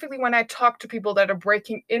specifically when I talk to people that are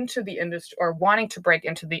breaking into the industry or wanting to break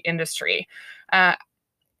into the industry, I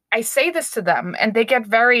say this to them and they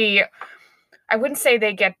get I wouldn't say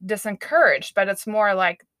they get disencouraged, but it's more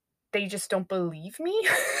like they just don't believe me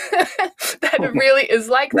that it really is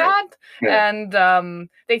like that. And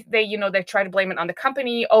they try to blame it on the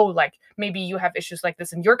company. Oh, like maybe you have issues like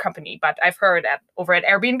this in your company, but I've heard over at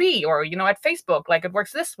Airbnb or, at Facebook, like it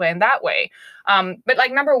works this way and that way. But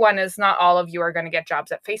like number one is not all of you are going to get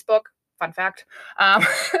jobs at Facebook. Fun fact.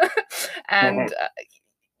 And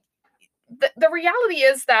the reality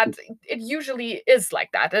is that it usually is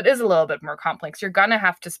like that. It is a little bit more complex. You're going to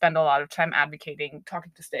have to spend a lot of time advocating,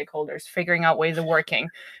 talking to stakeholders, figuring out ways of working.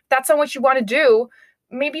 If that's not what you want to do,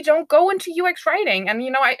 maybe don't go into UX writing. And,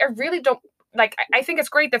 I really don't like, I think it's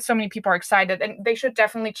great that so many people are excited and they should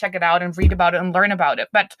definitely check it out and read about it and learn about it.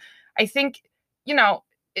 But I think,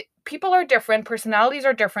 people are different, personalities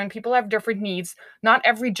are different, people have different needs. Not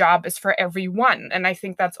every job is for everyone. And I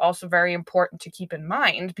think that's also very important to keep in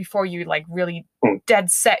mind before you like really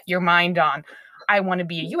dead set your mind on, I want to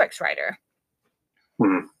be a UX writer.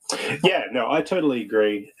 Yeah, no, I totally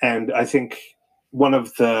agree. And I think one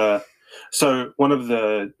of the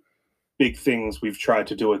big things we've tried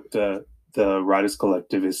to do at the Writers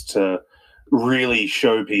Collective is to really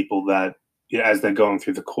show people that as they're going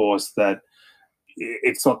through the course that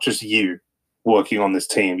it's not just you working on this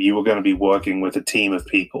team. You are going to be working with a team of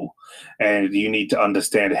people, and you need to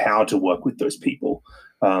understand how to work with those people.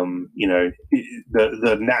 The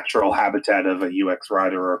natural habitat of a UX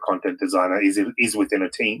writer or a content designer is within a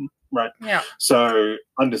team, right? Yeah. So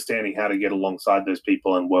understanding how to get alongside those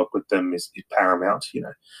people and work with them is paramount.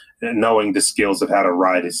 And knowing the skills of how to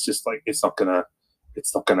write is just like it's not gonna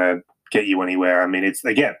get you anywhere. I mean, it's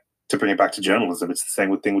again. To bring it back to journalism, it's the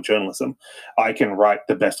same thing with journalism. I can write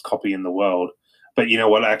the best copy in the world, but you know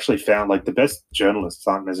what? I actually found like the best journalists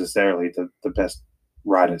aren't necessarily the best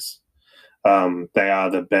writers. They are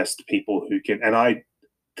the best people who can. And I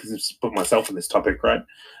put myself in this topic, right?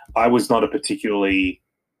 I was not a particularly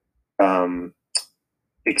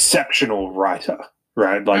exceptional writer,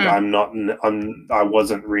 right? Like I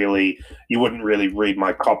wasn't really. You wouldn't really read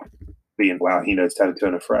my copy and wow, he knows how to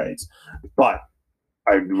turn a phrase, but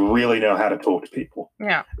I really know how to talk to people.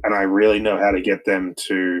 Yeah. And I really know how to get them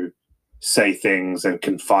to say things and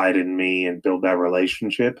confide in me and build that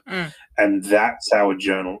relationship. And that's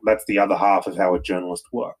that's the other half of how a journalist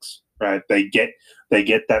works, right? They get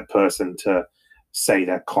that person to say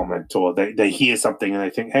that comment or they hear something and they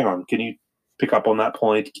think, hang on, can you pick up on that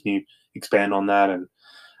point? Can you expand on that? And,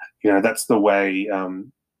 that's the way,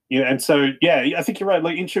 and so, I think you're right.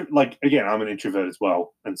 Like again, I'm an introvert as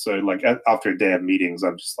well. And so like after a day of meetings,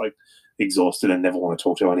 I'm just like, exhausted and never want to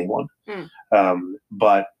talk to anyone.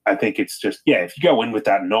 But I think it's just, if you go in with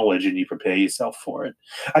that knowledge and you prepare yourself for it.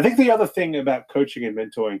 I think the other thing about coaching and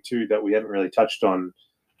mentoring too that we haven't really touched on,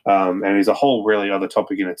 and is a whole really other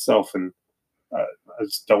topic in itself, and I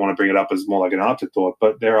just don't want to bring it up as more like an afterthought,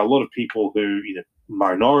 but there are a lot of people who,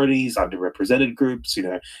 minorities, underrepresented groups,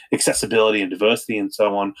 accessibility and diversity and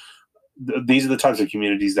so on. These are the types of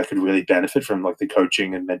communities that could really benefit from like the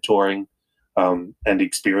coaching and mentoring and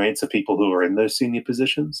experience of people who are in those senior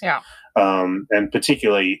positions. Yeah. And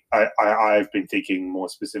particularly, I've been thinking more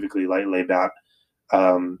specifically lately about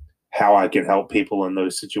how I can help people in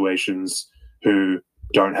those situations who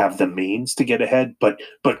don't have the means to get ahead, but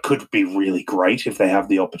could be really great if they have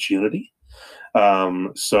the opportunity.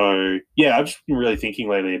 So yeah, I've just been really thinking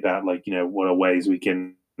lately about like, what are ways we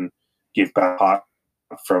can give back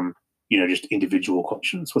from, just individual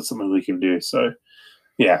questions. What's something we can do? So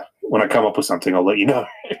yeah, when I come up with something, I'll let you know.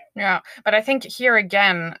 Yeah, but I think here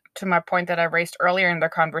again, to my point that I raised earlier in the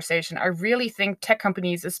conversation, I really think tech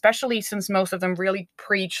companies, especially since most of them really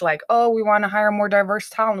preach like, oh, we want to hire more diverse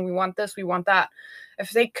talent, we want this, we want that.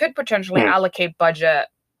 If they could potentially allocate budget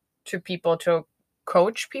to people to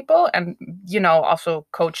coach people and, also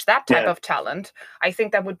coach that type of talent, I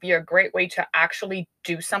think that would be a great way to actually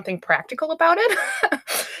do something practical about it.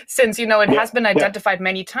 Since, it has been identified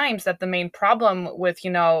many times that the main problem with,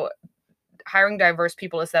 hiring diverse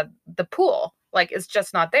people is that the pool is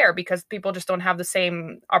just not there because people just don't have the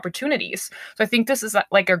same opportunities. So I think this is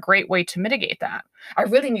like a great way to mitigate that. I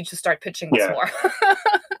really need to start pitching this more.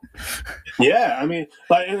 Yeah, I mean,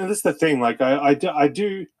 and this is the thing. Like, I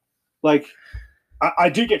do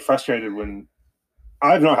get frustrated when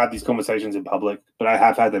I've not had these conversations in public, but I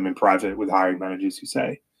have had them in private with hiring managers who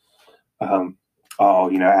say,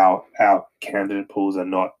 our candidate pools are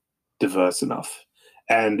not diverse enough.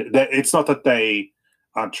 And it's not that they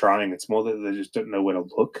aren't trying, it's more that they just don't know where to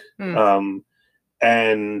look.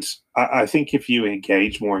 And I think if you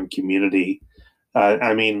engage more in community,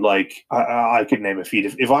 I could name a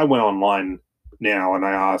few. If I went online now and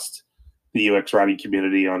I asked the UX writing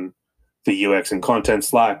community on the UX and content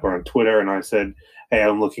Slack or on Twitter, and I said, hey,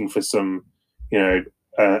 I'm looking for some,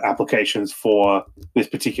 applications for this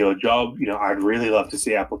particular job. I'd really love to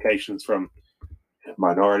see applications from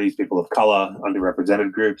minorities, people of color,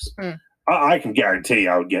 underrepresented groups. I can guarantee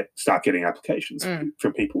I would start getting applications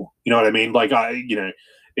from people. You know what I mean? Like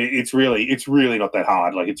it's really not that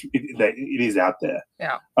hard. Like it is out there.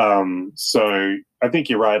 Yeah. So I think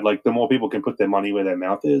you're right. Like the more people can put their money where their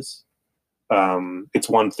mouth is, it's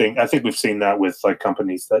one thing. I think we've seen that with like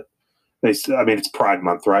companies that it's Pride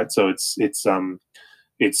Month, right? So it's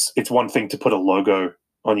one thing to put a logo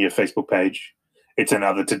on your Facebook page. It's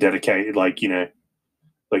another to dedicate like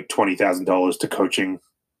 $20,000 to coaching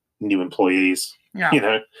new employees.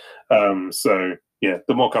 Yeah. So yeah,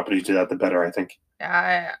 the more companies do that, the better, I think.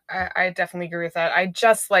 Yeah, I definitely agree with that. I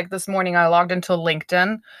just this morning I logged into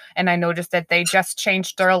LinkedIn and I noticed that they just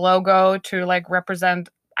changed their logo to represent.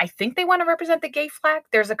 I think they want to represent the gay flag.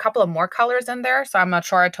 There's a couple of more colors in there, so I'm not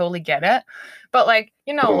sure I totally get it. But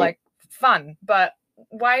fun. But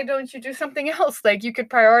why don't you do something else? Like you could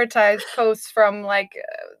prioritize posts from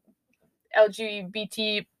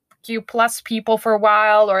LGBTQ plus people for a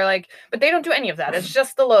while, but they don't do any of that. It's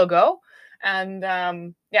just the logo. And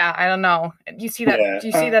I don't know. You see that? Do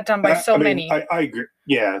you see that done by many? I agree.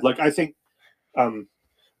 Yeah, I think.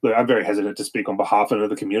 Look, I'm very hesitant to speak on behalf of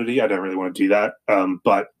the community. I don't really want to do that.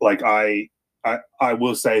 But I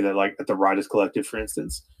will say that at the Writers Collective, for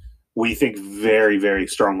instance, we think very, very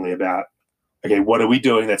strongly about what are we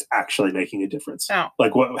doing that's actually making a difference? Oh.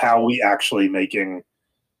 How are we actually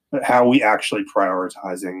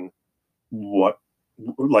prioritizing what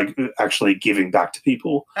actually giving back to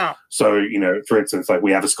people. Oh. So, for instance,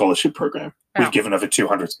 we have a scholarship program. Oh. We've given over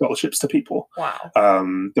 200 scholarships to people. Wow.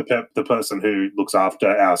 The person who looks after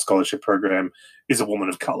our scholarship program is a woman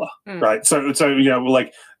of color, right? So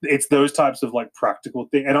it's those types of practical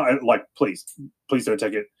things. And please don't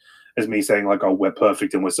take it as me saying oh, we're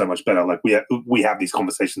perfect and we're so much better. We have these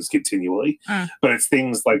conversations continually, but it's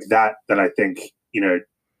things like that I think,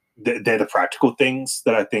 they're the practical things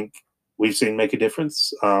that I think we've seen make a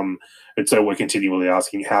difference. And so we're continually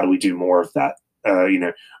asking, how do we do more of that?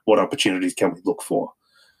 What opportunities can we look for?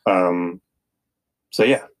 So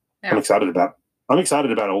yeah, I'm excited about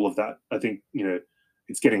all of that. I think, the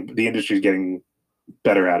industry is getting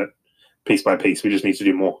better at it piece by piece. We just need to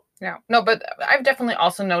do more. Yeah, no, but I've definitely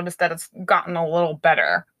also noticed that it's gotten a little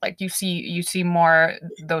better. Like you see more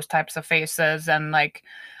those types of faces, and like,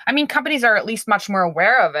 I mean, companies are at least much more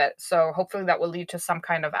aware of it. So hopefully that will lead to some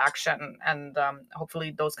kind of action, and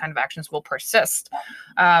hopefully those kind of actions will persist.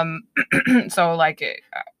 So like,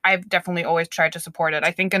 I've definitely always tried to support it.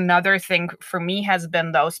 I think another thing for me has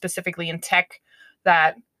been, though, specifically in tech,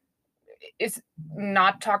 that is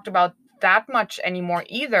not talked about that much anymore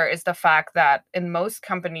either, is the fact that in most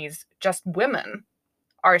companies, just women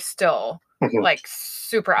are still like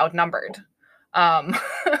super outnumbered. Um,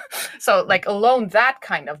 so like alone that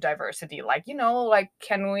kind of diversity, like, like,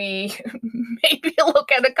 can we maybe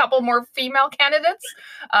look at a couple more female candidates?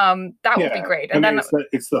 That would be great. And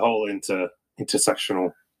it's the whole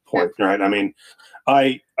intersectional point, right? I mean,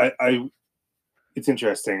 I it's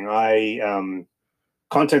interesting.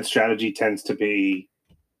 Content strategy tends to be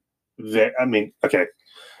I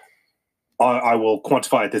will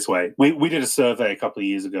quantify it this way. We did a survey a couple of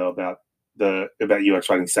years ago about UX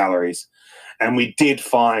writing salaries, and we did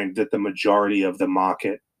find that the majority of the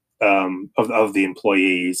market of the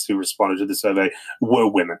employees who responded to the survey were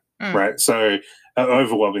women, right? So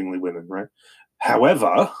overwhelmingly women, right?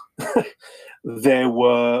 However, there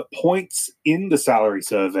were points in the salary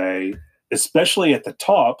survey, especially at the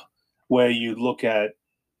top, where you look at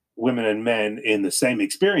women and men in the same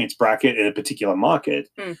experience bracket in a particular market,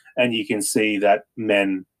 and you can see that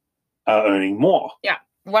men are earning more. Yeah,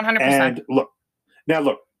 100%. And look,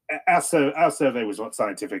 our survey was not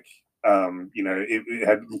scientific. It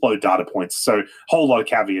had low data points, so a whole lot of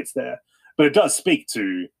caveats there. But it does speak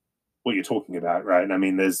to what you're talking about, right? And I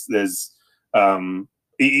mean, there's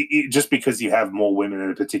just because you have more women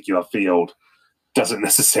in a particular field doesn't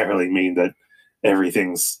necessarily mean that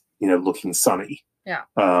everything's looking sunny. Yeah.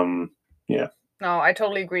 Yeah. No, I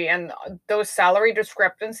totally agree. And those salary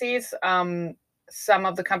discrepancies, some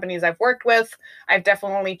of the companies I've worked with, I've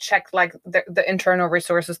definitely checked like the internal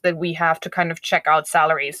resources that we have to kind of check out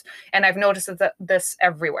salaries. And I've noticed that this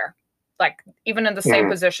everywhere. Like even in the same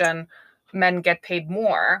position, men get paid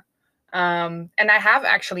more. And I have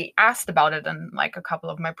actually asked about it in like a couple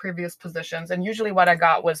of my previous positions. And usually what I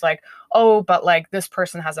got was like, oh, but like this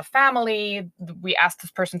person has a family. We asked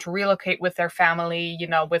this person to relocate with their family,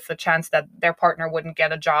 with the chance that their partner wouldn't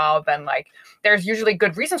get a job. And like, there's usually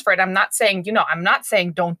good reasons for it. I'm not saying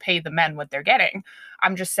don't pay the men what they're getting.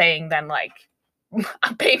 I'm just saying then like,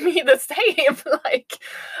 pay me the same. Like,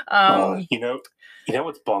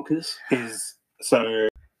 what's bonkers is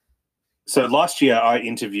So last year I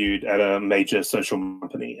interviewed at a major social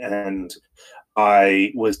company, and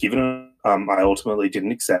I was given I ultimately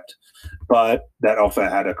didn't accept, but that offer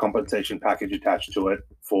had a compensation package attached to it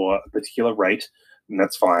for a particular rate, and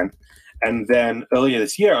that's fine. And then earlier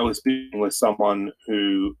this year, I was speaking with someone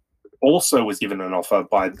who also was given an offer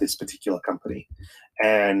by this particular company,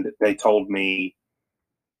 and they told me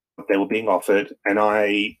what they were being offered, and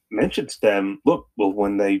I mentioned to them, look, well,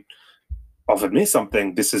 when they offered me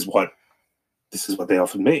something, this is what they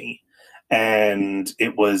offered me, and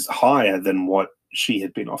it was higher than what she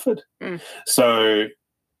had been offered. So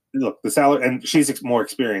look, the salary, and she's more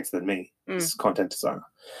experienced than me as content designer,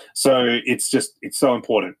 so it's so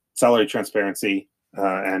important, salary transparency,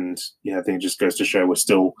 and I think it just goes to show we're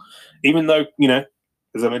still, even though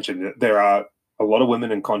as I mentioned, there are a lot of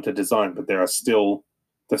women in content design, but there are still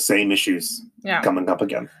the same issues coming up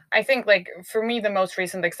again. I think like for me, the most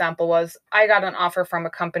recent example was I got an offer from a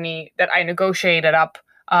company that I negotiated up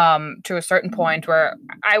to a certain point where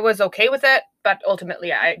I was okay with it, but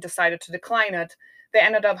ultimately I decided to decline it. They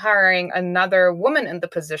ended up hiring another woman in the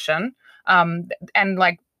position. And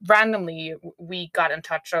like randomly we got in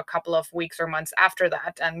touch a couple of weeks or months after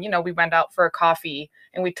that. And, we went out for a coffee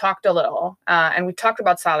and we talked a little and we talked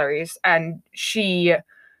about salaries, and she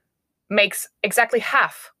makes exactly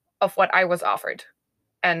half of what I was offered.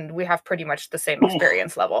 And we have pretty much the same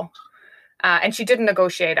experience level. And she didn't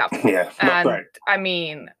negotiate up. Yeah, and right. I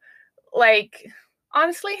mean, like,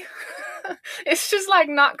 honestly, it's just like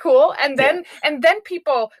not cool. And then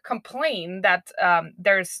people complain that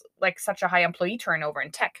there's like such a high employee turnover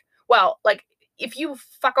in tech. Well, like if you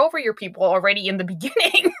fuck over your people already in the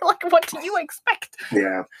beginning, like what do you expect?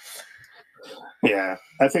 Yeah.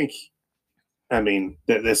 I mean,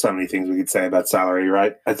 there's so many things we could say about salary,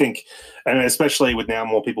 right? I think, and especially with now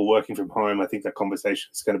more people working from home, I think that conversation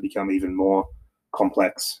is going to become even more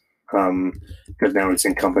complex. Because now we've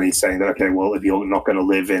seen companies saying that, okay, well, if you're not going to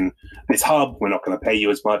live in this hub, we're not going to pay you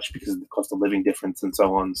as much because of the cost of living difference and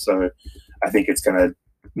so on. So I think it's going to,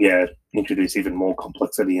 introduce even more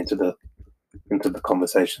complexity into the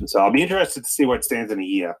conversation. So I'll be interested to see where it stands in a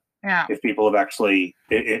year. Yeah. If people have actually,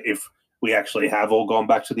 if we actually have all gone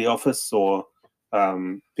back to the office, or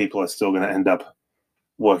people are still going to end up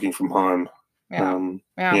working from home.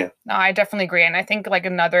 Yeah. No, I definitely agree. And I think like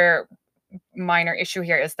another minor issue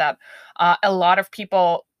here is that a lot of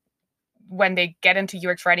people, when they get into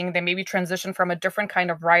UX writing, they maybe transition from a different kind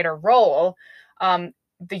of writer role.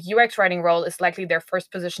 The UX writing role is likely their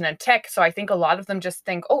first position in tech. So I think a lot of them just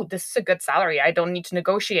think, oh, this is a good salary, I don't need to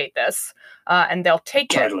negotiate this. And they'll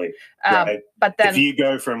take it. Right. But then if you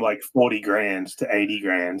go from like 40 grand to 80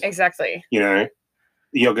 grand, exactly, you're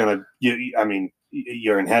going to, I mean,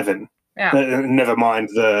 you're in heaven. Yeah. Never mind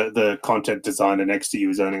the content designer next to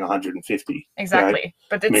you is earning 150. Exactly. Right?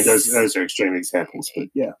 But I mean, those are extreme examples, but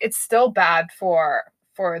yeah. It's still bad for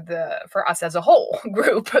us as a whole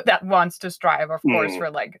group that wants to strive, of course,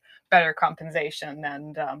 for like better compensation.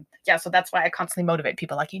 And so that's why I constantly motivate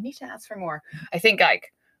people, like, you need to ask for more. I think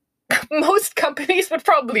like most companies would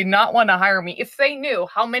probably not want to hire me if they knew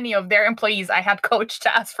how many of their employees I had coached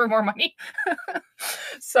to ask for more money.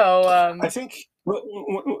 So I think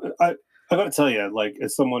I got to tell you, like,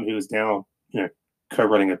 as someone who is now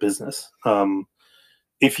co-running a business,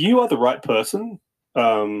 if you are the right person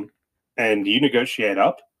and you negotiate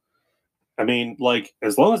up, I mean, like,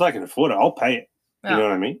 as long as I can afford it, I'll pay it. You know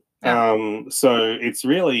what I mean? Yeah. So it's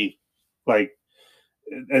really like,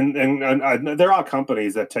 and there are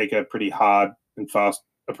companies that take a pretty hard and fast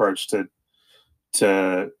approach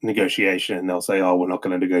to negotiation, and they'll say, oh, we're not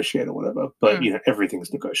going to negotiate or whatever, but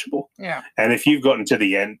everything's negotiable. Yeah. And if you've gotten to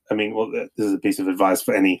the end, I mean, well, this is a piece of advice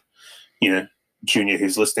for any junior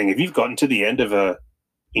who's listening. If you've gotten to the end of a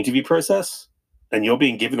interview process and you're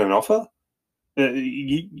being given an offer,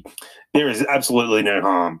 there is absolutely no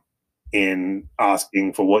harm in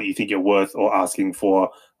asking for what you think you're worth or asking for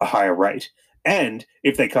a higher rate. And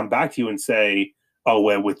if they come back to you and say, oh,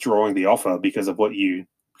 we're withdrawing the offer because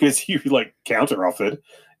you like counter offered,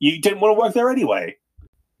 you didn't want to work there anyway.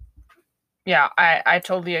 Yeah, I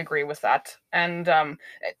totally agree with that. And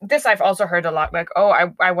this I've also heard a lot, like, oh,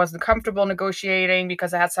 I wasn't comfortable negotiating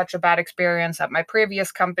because I had such a bad experience at my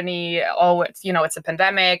previous company. Oh, it's a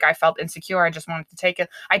pandemic. I felt insecure. I just wanted to take it.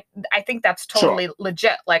 I think that's totally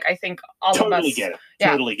legit. Like, I think all of us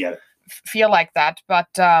totally get it. Feel like that. But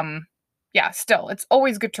still, it's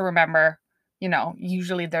always good to remember,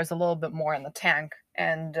 usually there's a little bit more in the tank,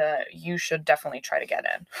 and you should definitely try to get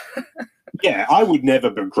in. Yeah, I would never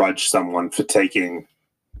begrudge someone for taking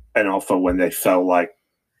an offer when they felt like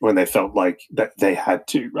that they had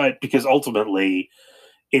to, right? Because ultimately,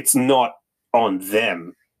 it's not on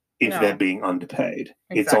them if they're being underpaid.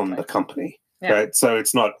 Exactly. It's on the company, right? So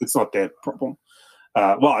it's not their problem.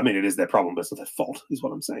 Well, I mean, it is their problem, but it's not their fault, is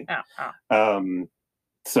what I'm saying.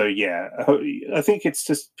 So yeah, I think it's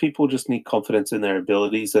just people just need confidence in their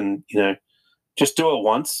abilities, and just do it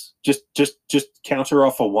once. Just counter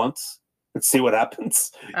offer once. And see what happens.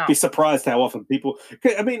 Oh. Be surprised how often people.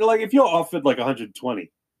 I mean, like, if you're offered like 120,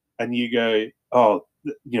 and you go, "Oh,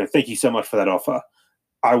 thank you so much for that offer."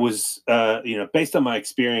 I was, based on my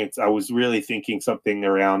experience, I was really thinking something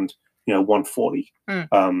around, 140.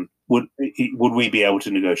 Would we be able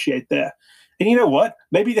to negotiate there? And you know what?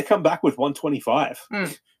 Maybe they come back with 125.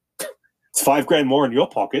 It's $5,000 more in your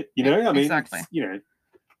pocket. I mean, exactly.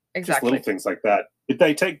 Just little things like that.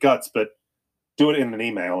 They take guts, but do it in an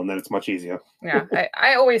email, and then it's much easier. Yeah,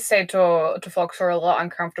 I always say to folks who are a little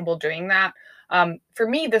uncomfortable doing that, for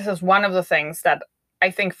me, this is one of the things that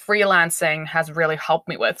I think freelancing has really helped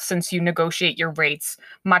me with, since you negotiate your rates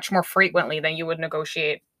much more frequently than you would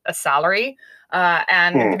negotiate a salary.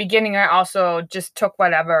 And in the beginning, I also just took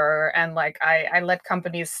whatever, and like I let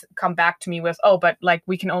companies come back to me with, oh, but like,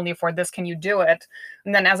 we can only afford this. Can you do it?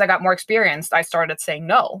 And then as I got more experienced, I started saying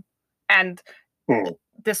no. And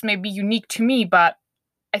this may be unique to me, but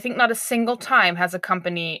I think not a single time has a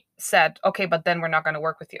company said, okay, but then we're not going to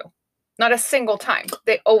work with you. Not a single time.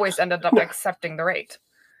 They always ended up accepting the rate.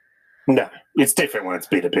 No, it's different when it's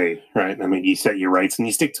B2B, right? I mean, you set your rates and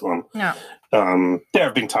you stick to them. Yeah. There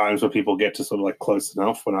have been times where people get to sort of like close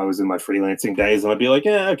enough when I was in my freelancing days, and I'd be like,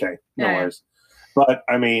 yeah, okay, no worries. But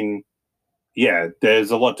I mean, yeah,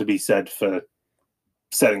 there's a lot to be said for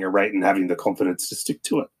setting a rate and having the confidence to stick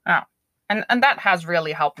to it. Oh. And that has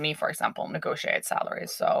really helped me, for example, negotiate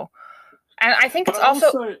salaries. So, and I think it's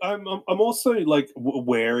also I'm also like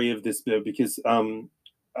wary of this bit, because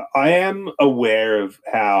I am aware of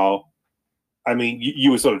how. I mean,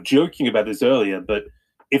 you were sort of joking about this earlier, but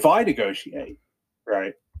if I negotiate,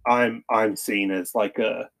 right, I'm seen as like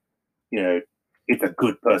it's a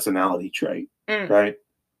good personality trait, right?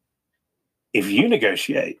 If you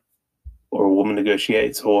negotiate, or a woman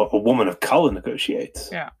negotiates, or a woman of color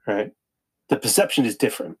negotiates, right, the perception is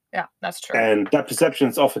different. Yeah, that's true. And that perception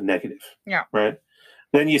is often negative. Yeah. Right.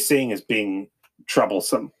 Then you're seeing as being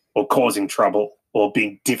troublesome or causing trouble or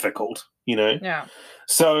being difficult, you know? Yeah.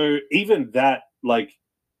 So even that, like,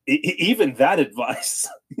 even that advice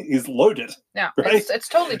is loaded. Yeah. Right? It's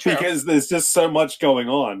totally true. Because there's just so much going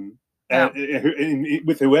on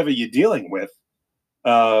with whoever you're dealing with.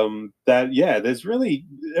 That there's really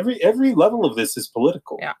every level of this is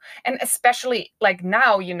political. Yeah. And especially like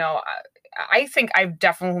now, you know, I think I've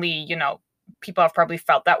definitely, you know, people have probably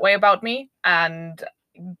felt that way about me, and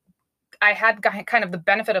I had kind of the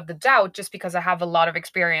benefit of the doubt just because I have a lot of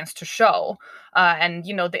experience to show. And,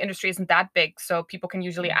 you know, the industry isn't that big. So people can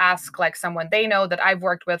usually ask like someone they know that I've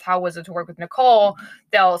worked with, how was it to work with Nicole?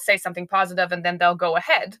 They'll say something positive and then they'll go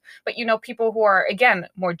ahead. But, you know, people who are, again,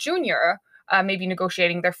 more junior, maybe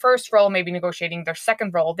negotiating their first role, maybe negotiating their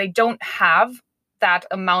second role, they don't have that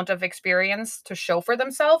amount of experience to show for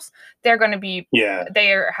themselves. They're going to be,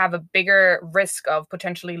 they have a bigger risk of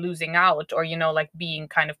potentially losing out, or, you know, like being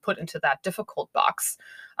kind of put into that difficult box.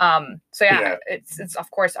 It's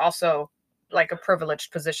of course also like a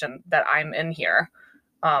privileged position that I'm in here.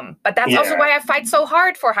 But that's also why I fight so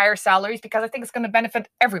hard for higher salaries, because I think it's going to benefit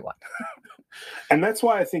everyone. And that's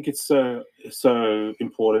why I think it's so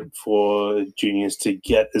important for juniors to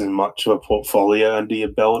get as much of a portfolio under your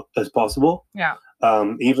belt as possible. Yeah.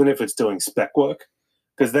 Even if it's doing spec work,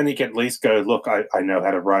 because then you can at least go, look, I know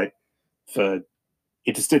how to write for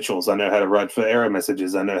interstitials. I know how to write for error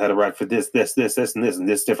messages. I know how to write for this, and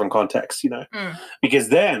this different contexts, you know. Because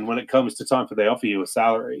then when it comes to time for they offer you a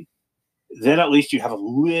salary, then at least you have a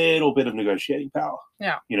little bit of negotiating power.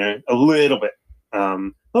 Yeah. You know, a little bit.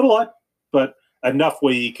 Not a lot, but enough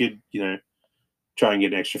where you could, you know, try and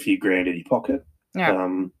get an extra few grand in your pocket. Yeah.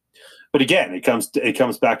 But again, it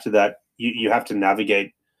comes back to that you have to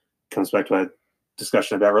navigate. Comes back to our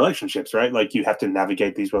discussion about relationships, right? Like you have to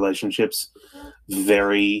navigate these relationships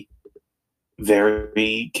very,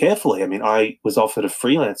 very carefully. I mean, I was offered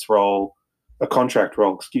a contract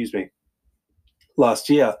role, last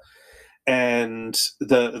year, and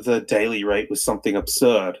the daily rate was something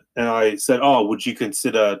absurd. And I said, "Oh, would you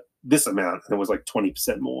consider this amount?" And it was like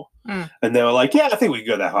 20% more. And they were like, "Yeah, I think we can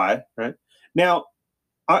go that high." Right now,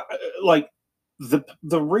 I like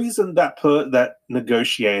the reason that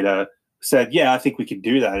negotiator said, "Yeah, I think we could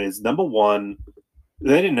do that," is number one,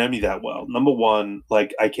 they didn't know me that well. Number one,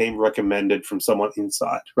 like I came recommended from someone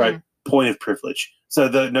inside, right? Point of privilege. So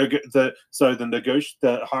the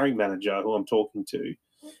hiring manager who I'm talking to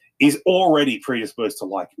is already predisposed to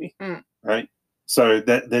like me, right? So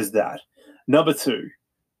there's that. Number two,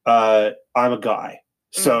 I'm a guy,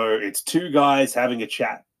 so it's two guys having a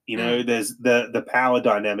chat. You know, there's the power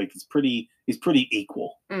dynamic is pretty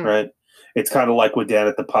equal, right? It's kind of like we're down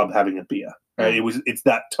at the pub having a beer, right? It's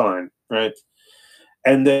that tone, right?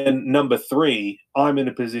 And then number three, I'm in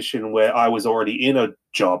a position where I was already in a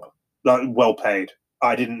job, well paid.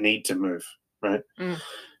 I didn't need to move, right?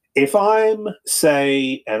 If I'm,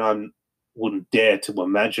 say, and I wouldn't dare to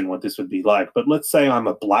imagine what this would be like, but let's say I'm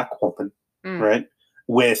a black woman, right,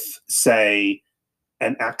 with, say,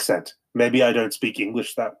 an accent. Maybe I don't speak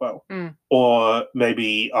English that well, or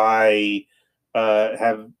maybe I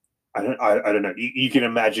have. I don't know. You can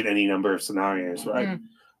imagine any number of scenarios, right?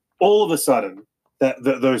 All of a sudden,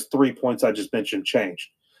 those 3 points I just mentioned changed.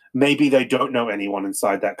 Maybe they don't know anyone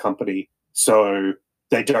inside that company, so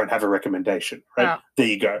they don't have a recommendation, right? There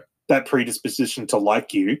you go. That predisposition to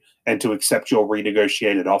like you and to accept your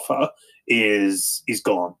renegotiated offer is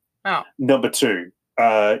gone. Number two,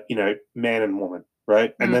 man and woman,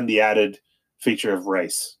 right? And then the added feature of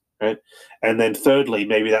race, right? And then thirdly,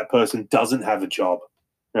 maybe that person doesn't have a job,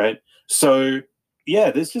 right? So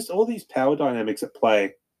there's just all these power dynamics at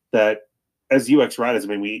play that, as UX writers, I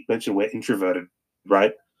mean, we mentioned we're introverted,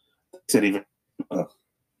 right? Said even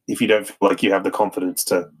if you don't feel like you have the confidence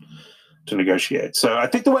to negotiate. So I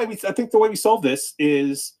think the way we solve this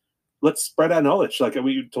is let's spread our knowledge. Like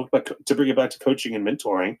we talked about, to bring it back to coaching and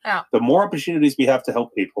mentoring. The more opportunities we have to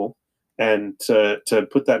help people and to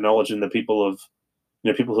put that knowledge in the people of,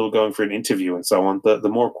 people who are going for an interview and so on, the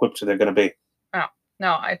more equipped they're going to be.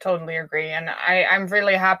 No, I totally agree. And I'm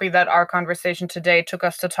really happy that our conversation today took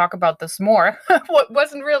us to talk about this more. What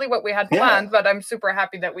wasn't really what we had planned, but I'm super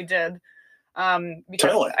happy that we did.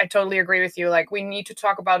 Because I totally agree with you. Like, we need to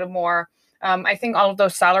talk about it more. I think all of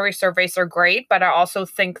those salary surveys are great, but I also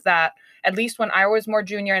think that at least when I was more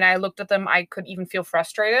junior and I looked at them, I could even feel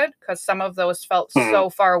frustrated because some of those felt so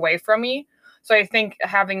far away from me. So I think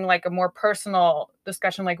having like a more personal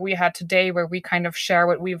discussion like we had today, where we kind of share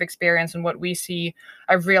what we've experienced and what we see,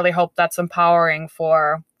 I really hope that's empowering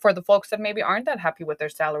for for the folks that maybe aren't that happy with their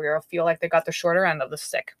salary or feel like they got the shorter end of the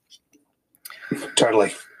stick.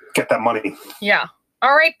 Totally. Get that money. Yeah.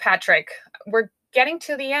 All right, Patrick, we're getting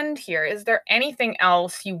to the end here. Is there anything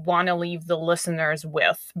else you want to leave the listeners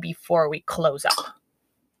with before we close up?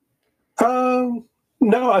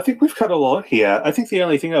 No, I think we've cut a lot here. I think the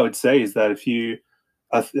only thing I would say is that if you,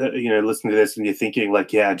 listen to this and you're thinking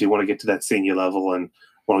like, yeah, do you want to get to that senior level and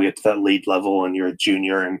want to get to that lead level and you're a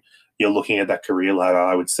junior and you're looking at that career ladder,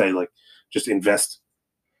 I would say like just invest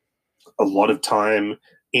a lot of time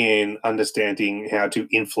in understanding how to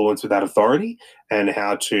influence without authority and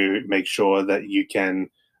how to make sure that you can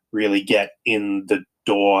really get in the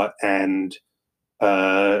door and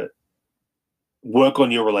work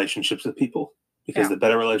on your relationships with people, because the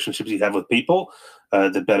better relationships you have with people,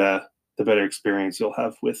 the better experience you'll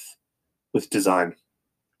have with design.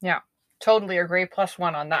 Yeah, totally agree.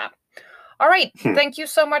 +1 on that. All right. Thank you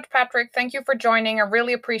so much, Patrick. Thank you for joining. I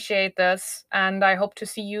really appreciate this. And I hope to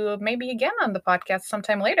see you maybe again on the podcast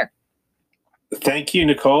sometime later. Thank you,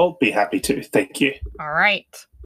 Nicole. Be happy to. Thank you. All right.